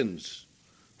pagans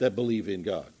that believe in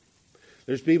God.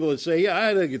 There's people that say,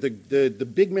 yeah, the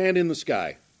big man in the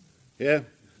sky. Yeah,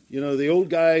 you know, the old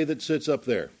guy that sits up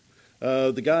there.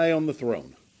 The guy on the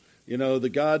throne. You know, the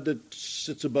God that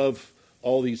sits above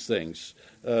all these things.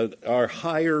 Our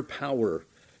higher power.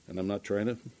 And I'm not trying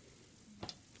to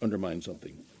undermine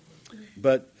something.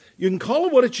 But you can call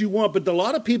it what you want, but a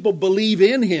lot of people believe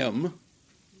in him.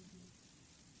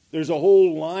 There's a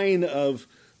whole line of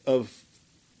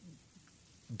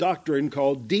doctrine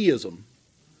called deism.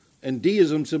 And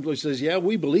deism simply says, yeah,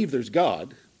 we believe there's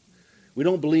God. We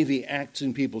don't believe he acts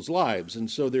in people's lives. And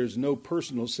so there's no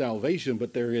personal salvation,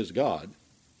 but there is God.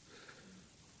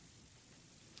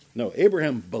 No,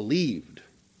 Abraham believed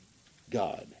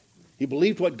God. He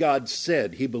believed what God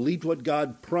said. He believed what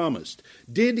God promised.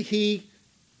 Did he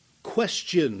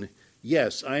question?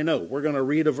 Yes, I know. We're going to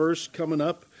read a verse coming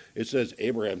up. It says,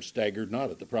 Abraham staggered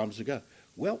not at the promise of God.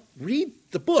 Well, read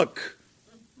the book.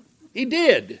 He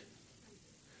did.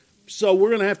 So we're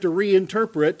going to have to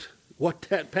reinterpret what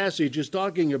that passage is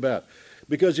talking about.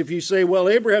 Because if you say, well,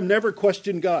 Abraham never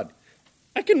questioned God,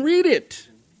 I can read it.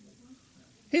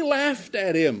 He laughed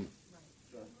at him.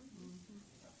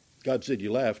 God said,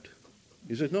 you laughed.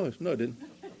 He said, no, I didn't.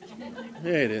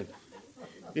 Yeah, I did.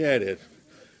 Yeah, I did.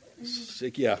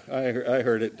 Sick, yeah, I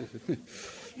heard it.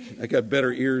 I got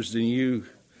better ears than you.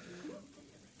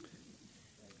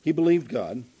 He believed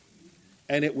God,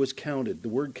 and it was counted. The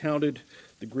word counted,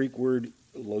 the Greek word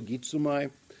logizomai,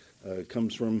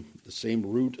 comes from the same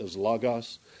root as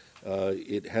logos.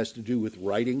 It has to do with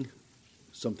writing,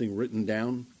 something written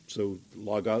down. So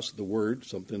logos, the word,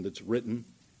 something that's written.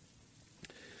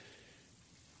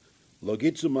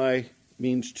 Logizomai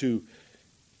means to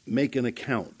make an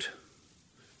account,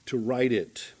 to write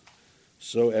it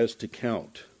so as to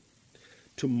count,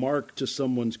 to mark to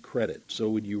someone's credit. So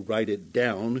when you write it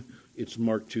down, it's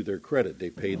marked to their credit. They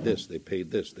paid this, they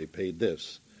paid this, they paid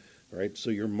this. Right?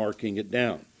 So you're marking it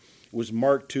down. It was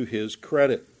marked to his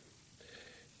credit.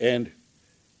 And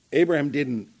Abraham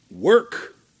didn't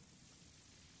work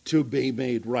to be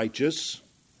made righteous.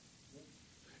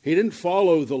 He didn't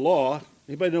follow the law.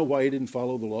 Anybody know why he didn't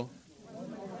follow the law?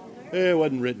 It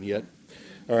wasn't written yet.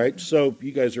 All right, so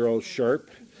you guys are all sharp.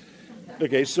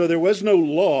 Okay, so there was no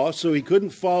law, so he couldn't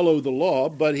follow the law,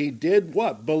 but he did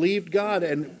what? Believed God,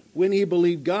 and when he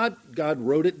believed God, God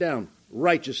wrote it down.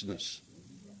 Righteousness.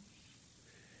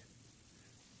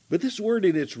 But this word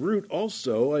in its root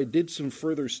also, I did some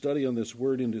further study on this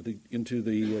word into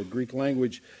the Greek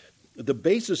language. The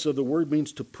basis of the word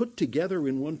means to put together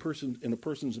in a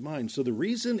person's mind. So the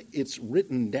reason it's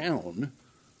written down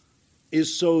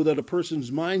is so that a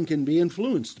person's mind can be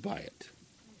influenced by it.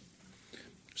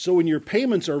 So when your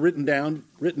payments are written down,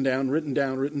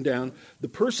 the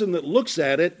person that looks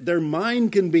at it, their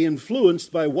mind can be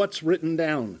influenced by what's written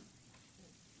down.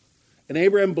 And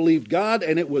Abraham believed God,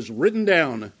 and it was written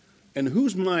down. And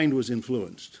whose mind was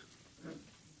influenced?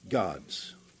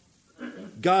 God's.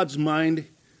 God's mind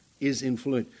is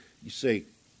influenced. You say,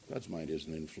 God's mind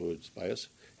isn't influenced by us.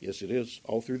 Yes, it is,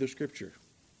 all through the Scripture.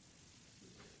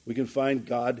 We can find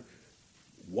God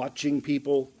watching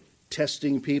people,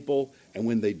 testing people, and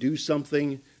when they do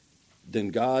something, then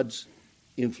God's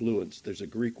influence. There's a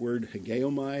Greek word,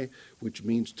 hagiomai, which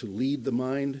means to lead the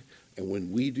mind. And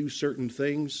when we do certain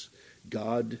things,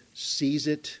 God sees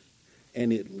it,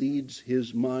 and it leads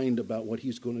his mind about what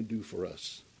he's going to do for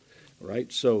us. All right?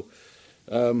 So,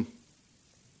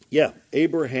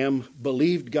 Abraham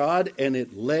believed God, and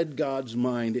it led God's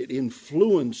mind. It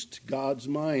influenced God's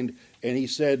mind, and he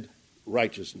said,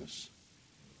 righteousness.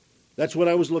 That's what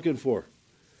I was looking for.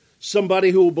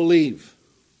 Somebody who will believe.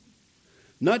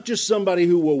 Not just somebody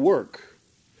who will work,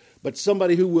 but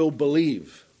somebody who will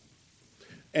believe.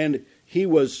 And he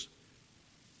was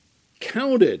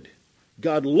counted.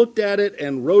 God looked at it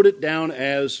and wrote it down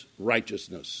as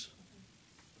righteousness.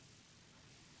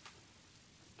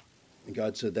 And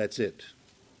God said, that's it.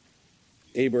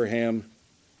 Abraham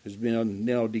has been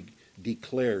now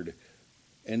declared.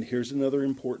 And here's another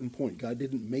important point. God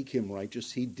didn't make him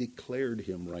righteous. He declared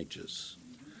him righteous.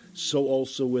 So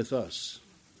also with us.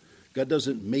 God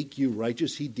doesn't make you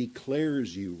righteous. He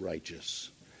declares you righteous.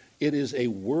 It is a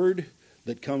word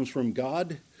that comes from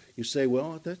God. You say,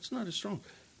 well, that's not as strong.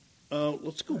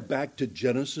 Let's go back to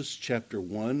Genesis chapter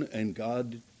 1, and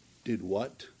God did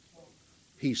what?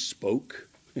 He spoke.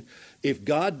 If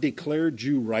God declared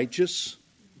you righteous,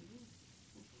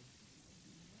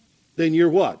 then you're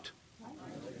what?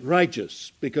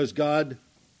 Righteous, because God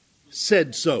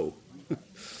said so.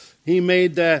 He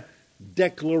made that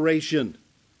declaration.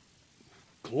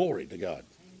 Glory to God.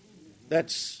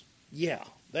 That's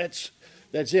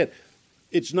it.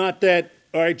 It's not that,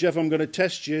 all right, Jeff, I'm going to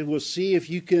test you. We'll see if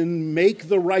you can make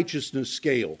the righteousness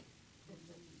scale.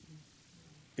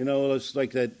 You know, it's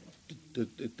like that,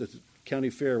 the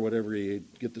county fair, whatever, you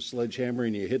get the sledgehammer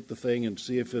and you hit the thing and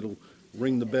see if it'll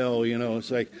ring the bell, you know.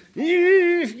 It's like,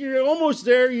 you're almost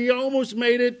there, you almost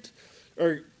made it.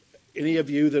 Or any of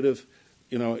you that have,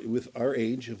 you know, with our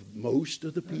age, of most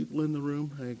of the people in the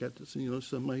room, I got to see, you know,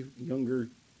 some of my younger,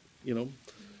 you know,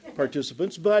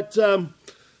 participants, but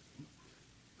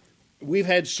we've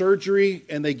had surgery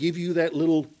and they give you that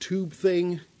little tube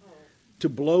thing to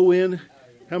blow in.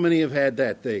 How many have had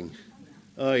that thing?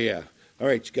 Oh, yeah. All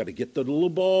right, you got to get the little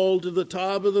ball to the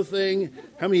top of the thing.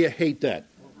 How many of you hate that?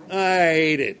 I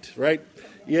hate it, right?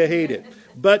 You hate it.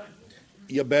 But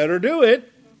you better do it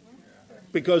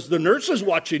because the nurse is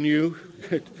watching you.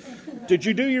 Did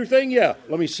you do your thing? Yeah.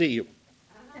 Let me see you.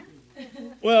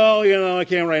 Well, you know, I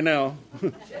can't right now.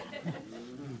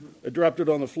 dropped it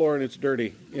on the floor and it's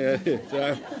dirty. Yeah,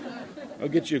 I'll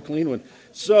get you a clean one.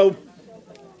 So,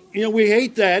 we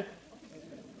hate that,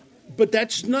 but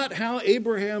that's not how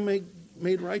Abraham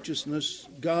made righteousness.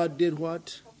 God did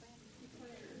what?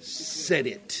 Said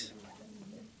it.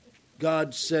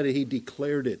 God said it. He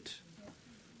declared it.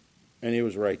 And he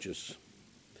was righteous.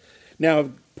 Now,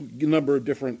 a number of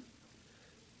different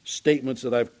statements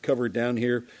that I've covered down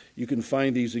here. You can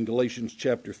find these in Galatians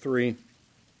chapter 3.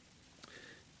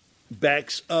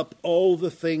 Backs up all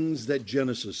the things that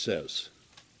Genesis says.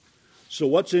 So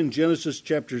what's in Genesis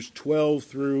chapters 12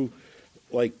 through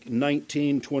like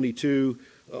 19, 22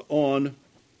 on,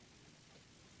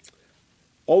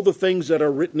 all the things that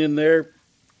are written in there,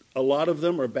 a lot of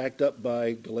them are backed up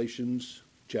by Galatians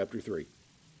chapter 3.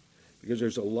 Because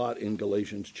there's a lot in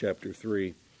Galatians chapter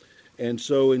 3. And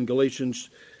so in Galatians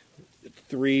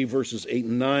 3, verses 8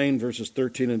 and 9, verses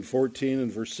 13 and 14,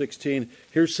 and verse 16,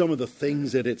 here's some of the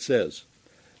things that it says.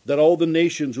 That all the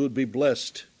nations would be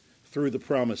blessed through the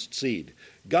promised seed.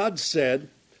 God said,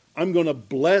 I'm going to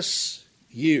bless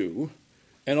you,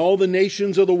 and all the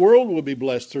nations of the world will be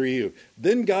blessed through you.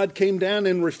 Then God came down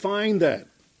and refined that.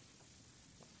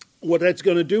 What that's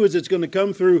going to do is it's going to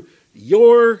come through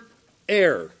your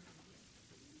heir.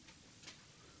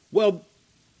 Well,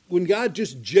 when God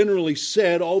just generally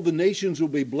said all the nations will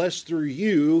be blessed through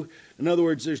you, in other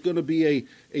words, there's going to be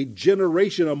a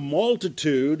generation, a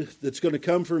multitude that's going to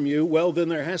come from you, well, then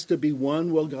there has to be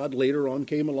one. Well, God later on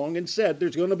came along and said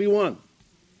there's going to be one.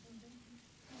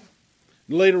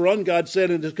 Later on, God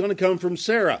said it's going to come from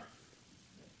Sarah.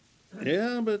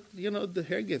 Yeah, but, the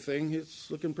Hagar thing,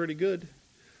 it's looking pretty good.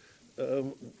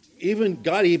 Abraham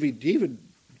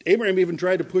even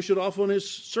tried to push it off on his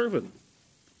servant.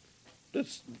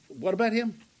 What about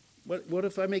him? What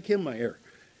if I make him my heir?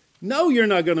 No, you're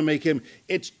not going to make him.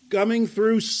 It's coming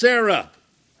through Sarah.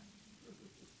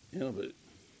 But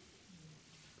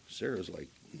Sarah's like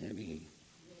 90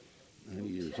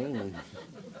 years old.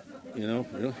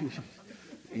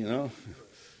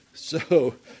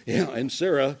 So, and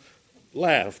Sarah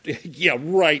laughed. Yeah,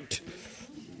 right.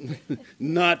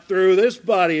 Not through this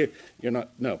body. You're not,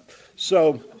 no.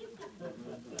 So,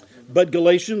 but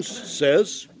Galatians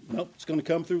says, nope, it's going to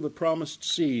come through the promised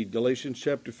seed. Galatians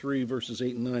chapter 3, verses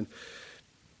 8 and 9.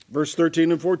 Verse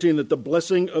 13 and 14, that the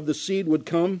blessing of the seed would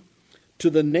come to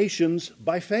the nations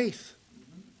by faith.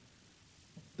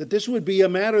 That this would be a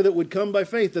matter that would come by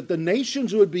faith. That the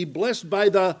nations would be blessed by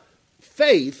the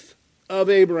faith of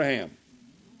Abraham.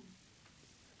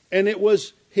 And it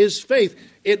was his faith.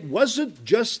 It wasn't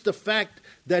just the fact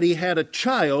that he had a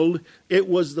child. It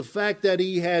was the fact that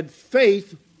he had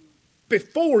faith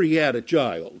before he had a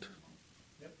child.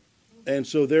 And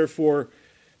so therefore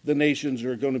the nations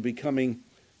are going to be coming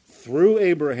through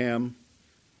Abraham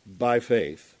by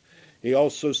faith. He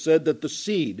also said that the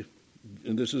seed,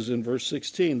 and this is in verse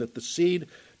 16, that the seed,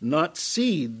 not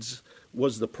seeds,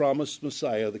 was the promised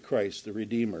Messiah, the Christ, the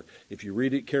Redeemer. If you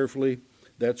read it carefully,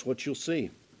 that's what you'll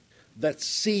see. That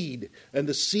seed. And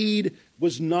the seed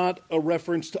was not a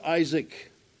reference to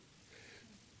Isaac.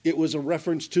 It was a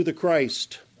reference to the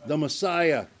Christ, the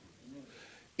Messiah.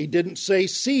 He didn't say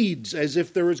seeds as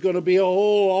if there was going to be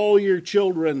all your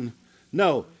children.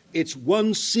 No, it's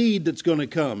one seed that's going to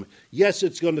come. Yes,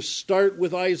 it's going to start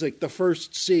with Isaac, the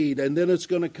first seed, and then it's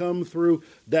going to come through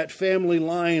that family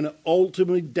line,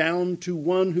 ultimately down to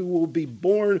one who will be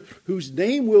born, whose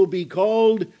name will be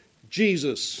called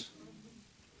Jesus.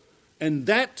 And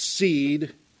that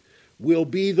seed will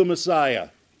be the Messiah.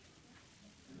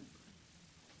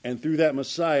 And through that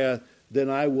Messiah, then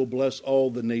I will bless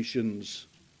all the nations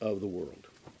of the world.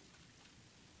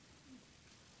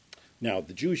 Now,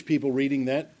 the Jewish people reading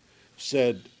that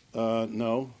said,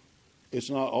 no, it's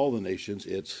not all the nations,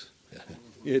 it's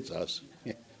us.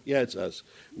 Yeah, it's us.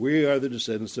 We are the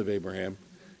descendants of Abraham.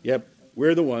 Yep,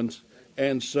 we're the ones.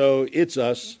 And so it's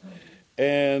us.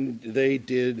 And they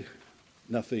did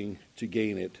nothing to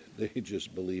gain it. They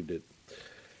just believed it.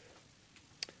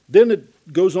 Then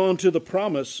it goes on to the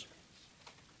promise,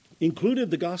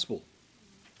 included the gospel.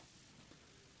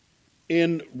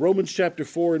 In Romans chapter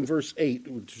 4 and verse 8,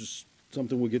 which is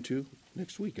something we'll get to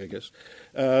next week, I guess.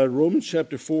 Romans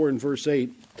chapter 4 and verse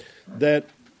 8, that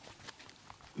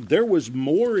there was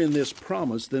more in this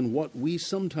promise than what we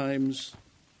sometimes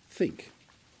think.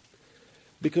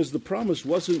 Because the promise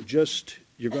wasn't just,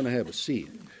 you're going to have a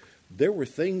seed. There were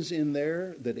things in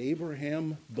there that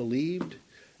Abraham believed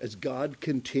as God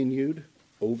continued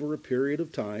over a period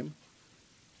of time,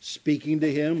 speaking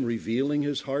to him, revealing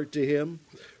his heart to him,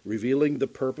 revealing the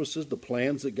purposes, the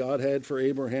plans that God had for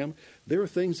Abraham. There are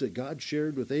things that God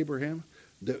shared with Abraham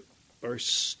that are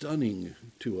stunning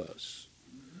to us.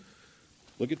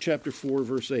 Look at chapter 4,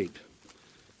 verse 8.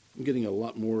 I'm getting a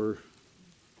lot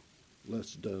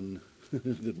less done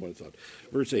than what I thought.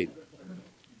 Verse 8.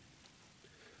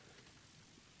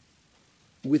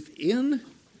 Within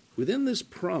this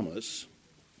promise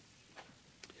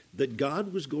that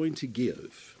God was going to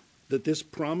give, that this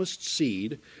promised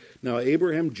seed, now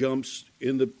Abraham jumps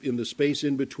in the space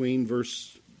in between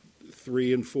verse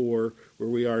 3 and 4, where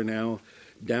we are now,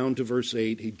 down to verse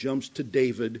 8. He jumps to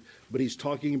David, but he's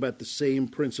talking about the same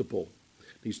principle.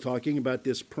 He's talking about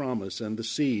this promise and the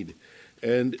seed.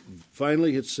 And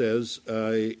finally it says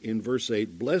in verse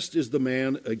 8, blessed is the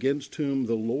man against whom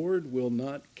the Lord will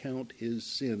not count his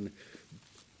sin.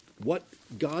 What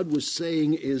God was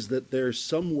saying is that there's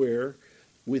somewhere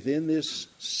within this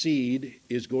seed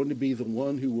is going to be the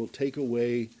one who will take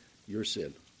away your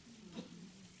sin.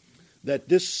 That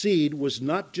this seed was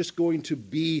not just going to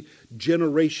be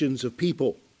generations of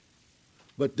people,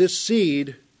 but this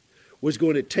seed was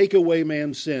going to take away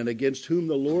man's sin, against whom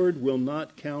the Lord will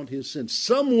not count his sin.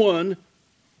 Someone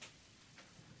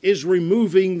is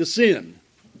removing the sin,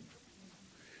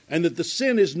 and that the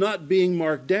sin is not being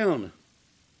marked down.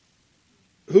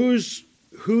 Who's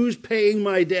paying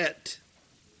my debt?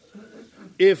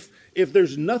 If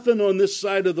there's nothing on this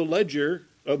side of the ledger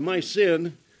of my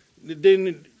sin,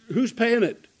 then who's paying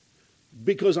it?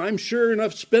 Because I'm sure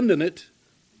enough spending it,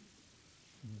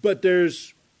 but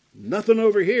there's nothing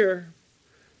over here,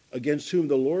 against whom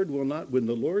the Lord will not. When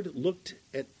the Lord looked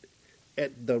at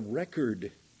the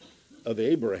record of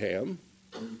Abraham,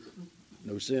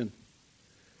 no sin.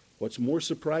 What's more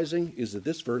surprising is that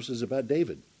this verse is about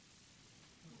David.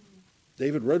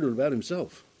 David wrote it about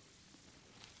himself.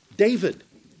 David,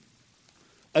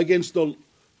 against the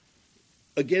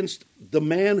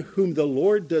man whom the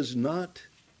Lord does not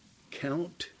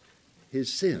count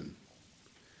his sin.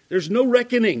 There's no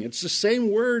reckoning. It's the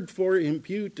same word for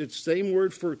impute. It's the same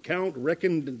word for count,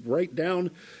 reckon, write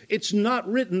down. It's not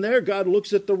written there. God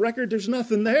looks at the record. There's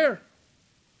nothing there.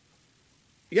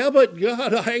 Yeah, but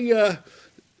God, I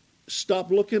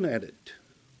stop looking at it.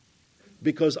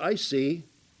 Because I see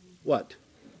what?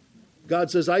 God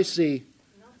says, I see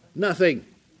nothing.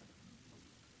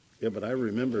 Yeah, but I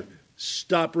remember.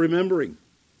 Stop remembering.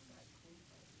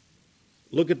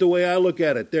 Look at the way I look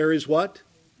at it. There is what?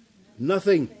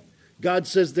 Nothing. God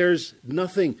says there's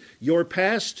nothing. Your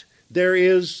past, there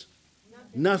is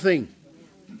nothing.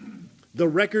 The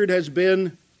record has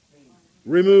been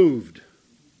removed.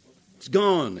 It's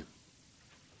gone.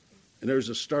 And there's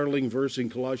a startling verse in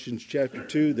Colossians chapter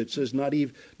 2 that says not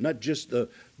just the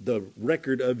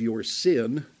record of your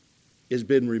sin has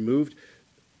been removed,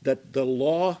 that the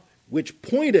law which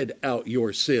pointed out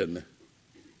your sin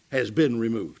has been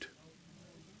removed.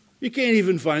 You can't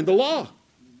even find the law.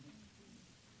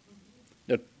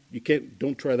 Now,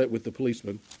 don't try that with the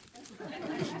policeman.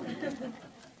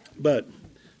 But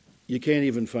you can't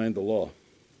even find the law.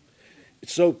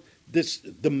 So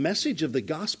the message of the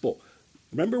gospel,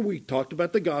 remember we talked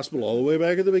about the gospel all the way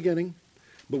back at the beginning,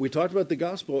 but we talked about the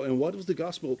gospel, and what was the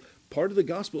gospel? Part of the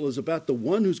gospel is about the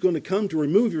one who's going to come to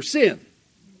remove your sin.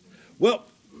 Well,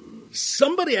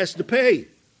 somebody has to pay.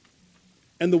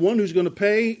 And the one who's going to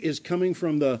pay is coming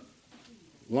from the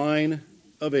line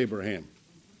of Abraham.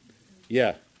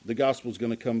 Yeah, the gospel is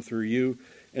going to come through you.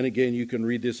 And again, you can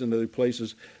read this in other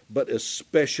places, but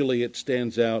especially it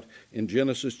stands out in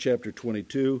Genesis chapter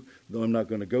 22, though I'm not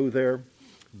going to go there.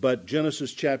 But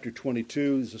Genesis chapter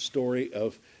 22 is a story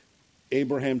of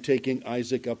Abraham taking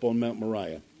Isaac up on Mount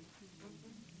Moriah.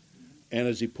 And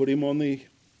as he put him on the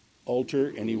altar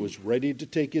and he was ready to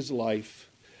take his life,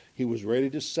 he was ready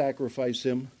to sacrifice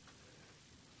him,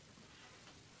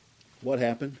 what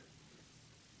happened?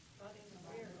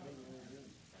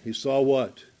 He saw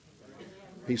what?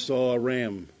 He saw a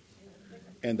ram.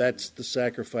 And that's the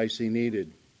sacrifice he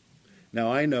needed.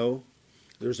 Now I know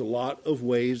there's a lot of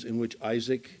ways in which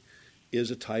Isaac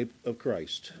is a type of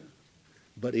Christ.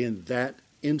 But in that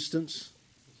instance,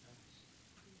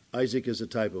 Isaac is a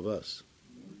type of us.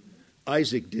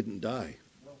 Isaac didn't die.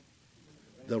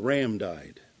 The ram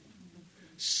died.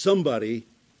 Somebody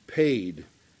paid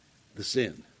the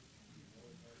sin.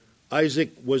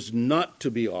 Isaac was not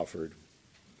to be offered.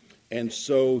 And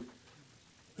so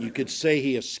you could say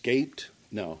he escaped.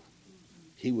 No,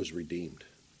 he was redeemed.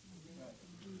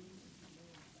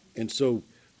 And so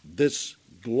this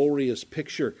glorious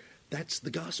picture, that's the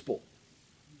gospel.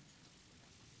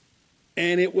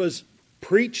 And it was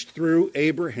preached through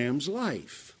Abraham's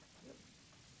life.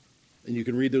 And you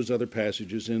can read those other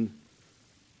passages in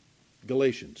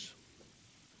Galatians.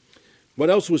 What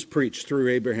else was preached through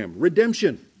Abraham?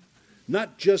 Redemption.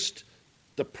 Not just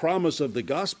the promise of the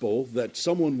gospel that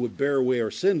someone would bear away our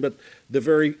sin, but the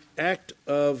very act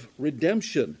of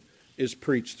redemption is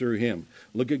preached through him.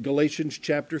 Look at Galatians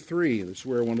chapter 3. This is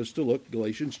where I want us to look.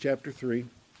 Galatians chapter 3. I'm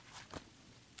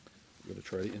going to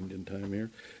try to end in time here.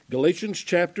 Galatians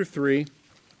chapter 3.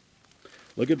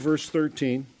 Look at verse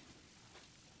 13.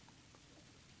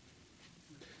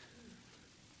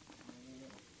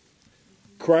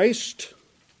 Christ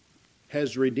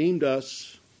has redeemed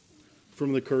us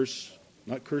from the curse,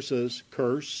 not curses,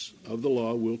 curse of the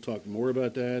law. We'll talk more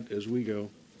about that as we go.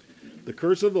 The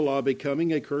curse of the law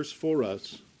becoming a curse for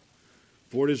us.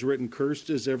 For it is written,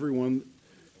 cursed is everyone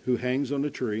who hangs on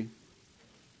a tree.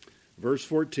 Verse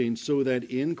 14, so that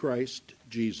in Christ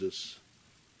Jesus,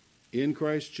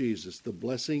 the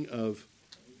blessing of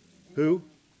who?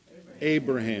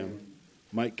 Abraham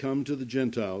might come to the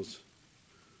Gentiles,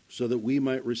 so that we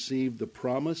might receive the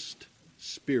promised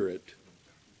Spirit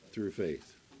through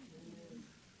faith.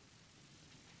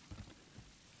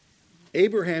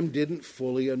 Abraham didn't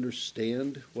fully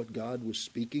understand what God was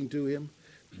speaking to him,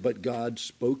 but God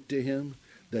spoke to him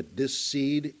that this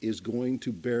seed is going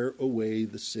to bear away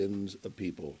the sins of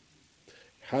people.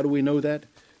 How do we know that?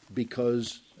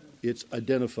 Because it's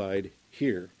identified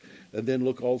here. And then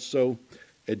look also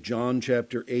at John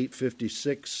chapter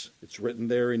 8:56. It's written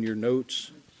there in your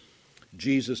notes.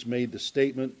 Jesus made the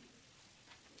statement,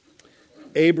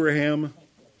 Abraham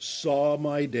saw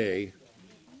my day.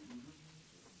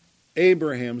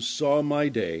 Abraham saw my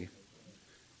day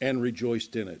and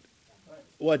rejoiced in it.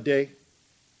 What day?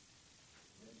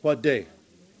 What day?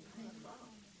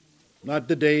 Not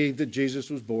the day that Jesus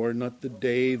was born, not the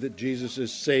day that Jesus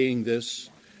is saying this,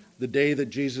 the day that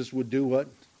Jesus would do what?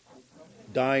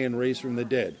 Die and raise from the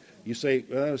dead. You say,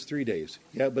 well, that was 3 days.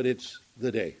 Yeah, but it's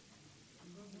the day.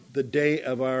 The day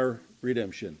of our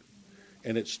redemption.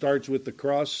 And it starts with the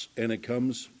cross and it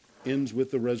ends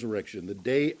with the resurrection. The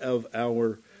day of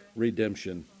our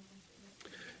redemption.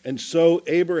 And so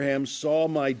Abraham saw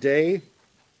my day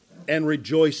and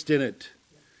rejoiced in it.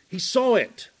 He saw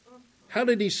it. How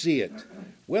did he see it?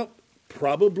 Well,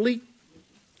 probably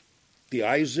the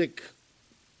Isaac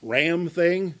ram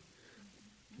thing.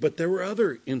 But there were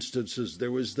other instances.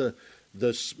 There was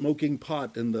the smoking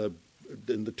pot and the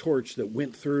torch that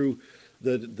went through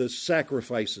the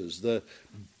sacrifices, the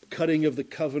cutting of the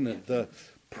covenant, the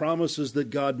promises that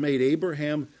God made.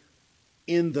 Abraham,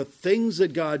 in the things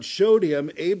that God showed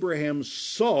him, Abraham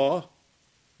saw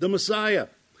the Messiah.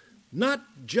 Not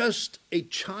just a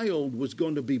child was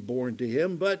going to be born to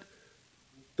him, but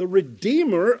the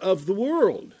Redeemer of the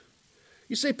world.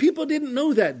 You say, people didn't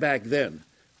know that back then.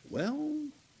 Well,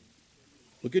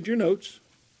 look at your notes.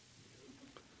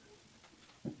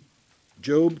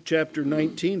 Job chapter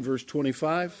 19, verse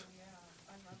 25.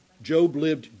 Job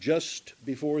lived just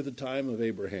before the time of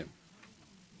Abraham.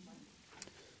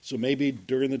 So maybe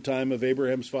during the time of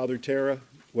Abraham's father Terah,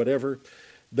 whatever,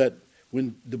 that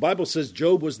when the Bible says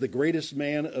Job was the greatest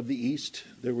man of the East,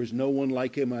 there was no one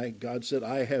like him. God said,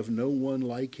 I have no one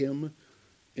like him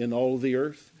in all of the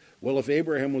earth. Well, if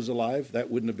Abraham was alive,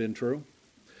 that wouldn't have been true.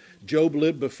 Job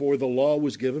lived before the law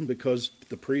was given, because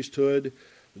the priesthood,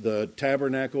 the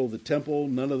tabernacle, the temple,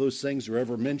 none of those things are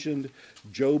ever mentioned.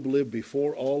 Job lived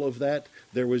before all of that.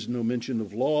 There was no mention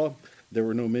of law. There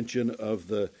were no mention of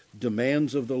the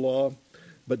demands of the law.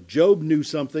 But Job knew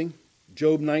something.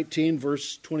 Job 19,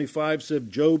 verse 25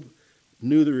 said, Job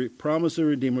knew the promise of the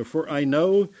Redeemer. For I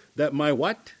know that my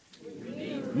what?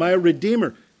 Redeemer. My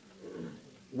Redeemer.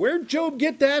 Where'd Job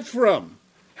get that from?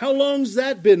 How long's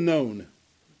that been known?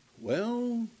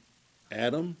 Well,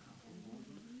 Adam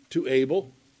to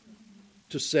Abel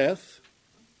to Seth,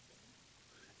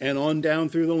 and on down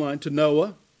through the line to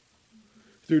Noah,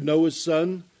 through Noah's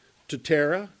son to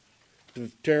Terah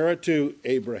to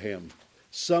Abraham.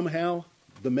 Somehow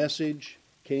the message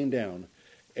came down,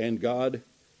 and God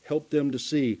helped them to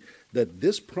see that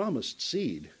this promised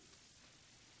seed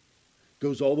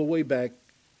goes all the way back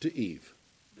to Eve.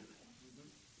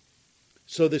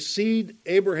 So the seed,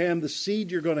 Abraham, the seed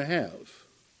you're going to have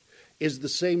is the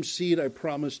same seed I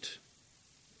promised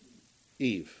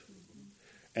Eve.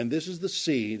 And this is the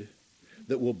seed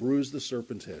that will bruise the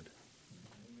serpent's head.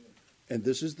 And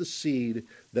this is the seed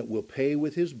that will pay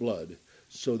with his blood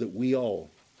so that we all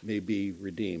may be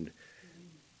redeemed.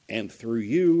 And through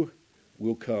you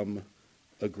will come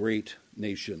a great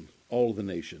nation, all the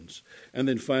nations. And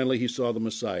then finally he saw the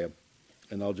Messiah.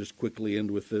 And I'll just quickly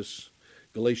end with this.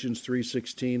 Galatians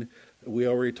 3:16, we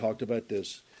already talked about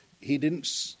this.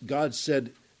 God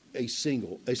said a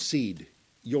seed,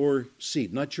 your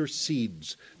seed, not your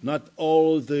seeds, not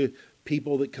all of the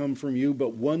people that come from you,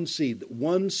 but one seed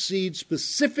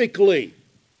specifically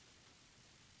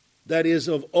that is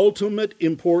of ultimate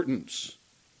importance.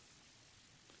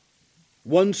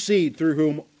 One seed through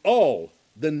whom all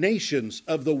the nations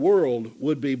of the world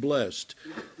would be blessed.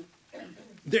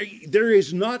 There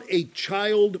is not a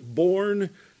child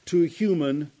born to a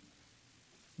human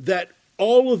that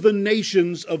all of the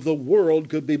nations of the world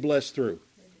could be blessed through.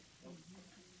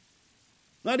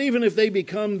 Not even if they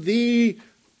become the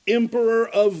emperor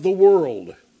of the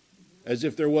world, as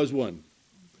if there was one.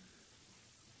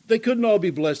 They couldn't all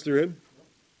be blessed through him.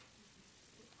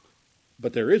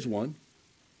 But there is one.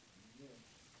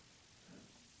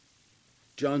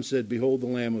 John said, "Behold the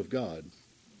Lamb of God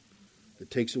that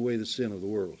takes away the sin of the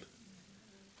world."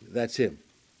 That's him.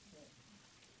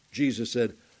 Jesus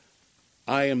said,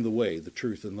 "I am the way, the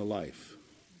truth, and the life.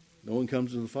 No one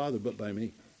comes to the Father but by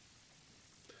me."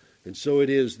 And so it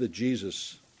is that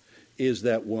Jesus is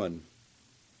that one.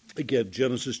 Again,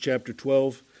 Genesis chapter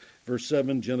 12, verse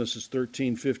 7, Genesis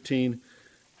 13, 15.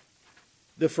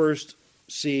 The first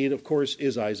seed, of course,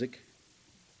 is Isaac.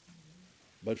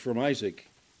 But from Isaac,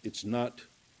 it's not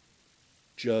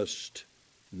just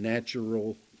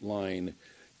natural line.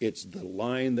 It's the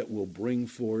line that will bring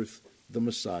forth the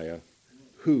Messiah,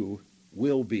 who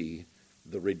will be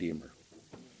the Redeemer.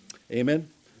 Amen?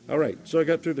 All right, so I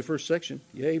got through the first section.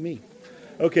 Yay me.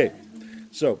 Okay,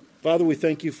 so, Father, we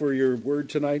thank you for your word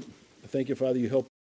tonight. I thank you, Father, you help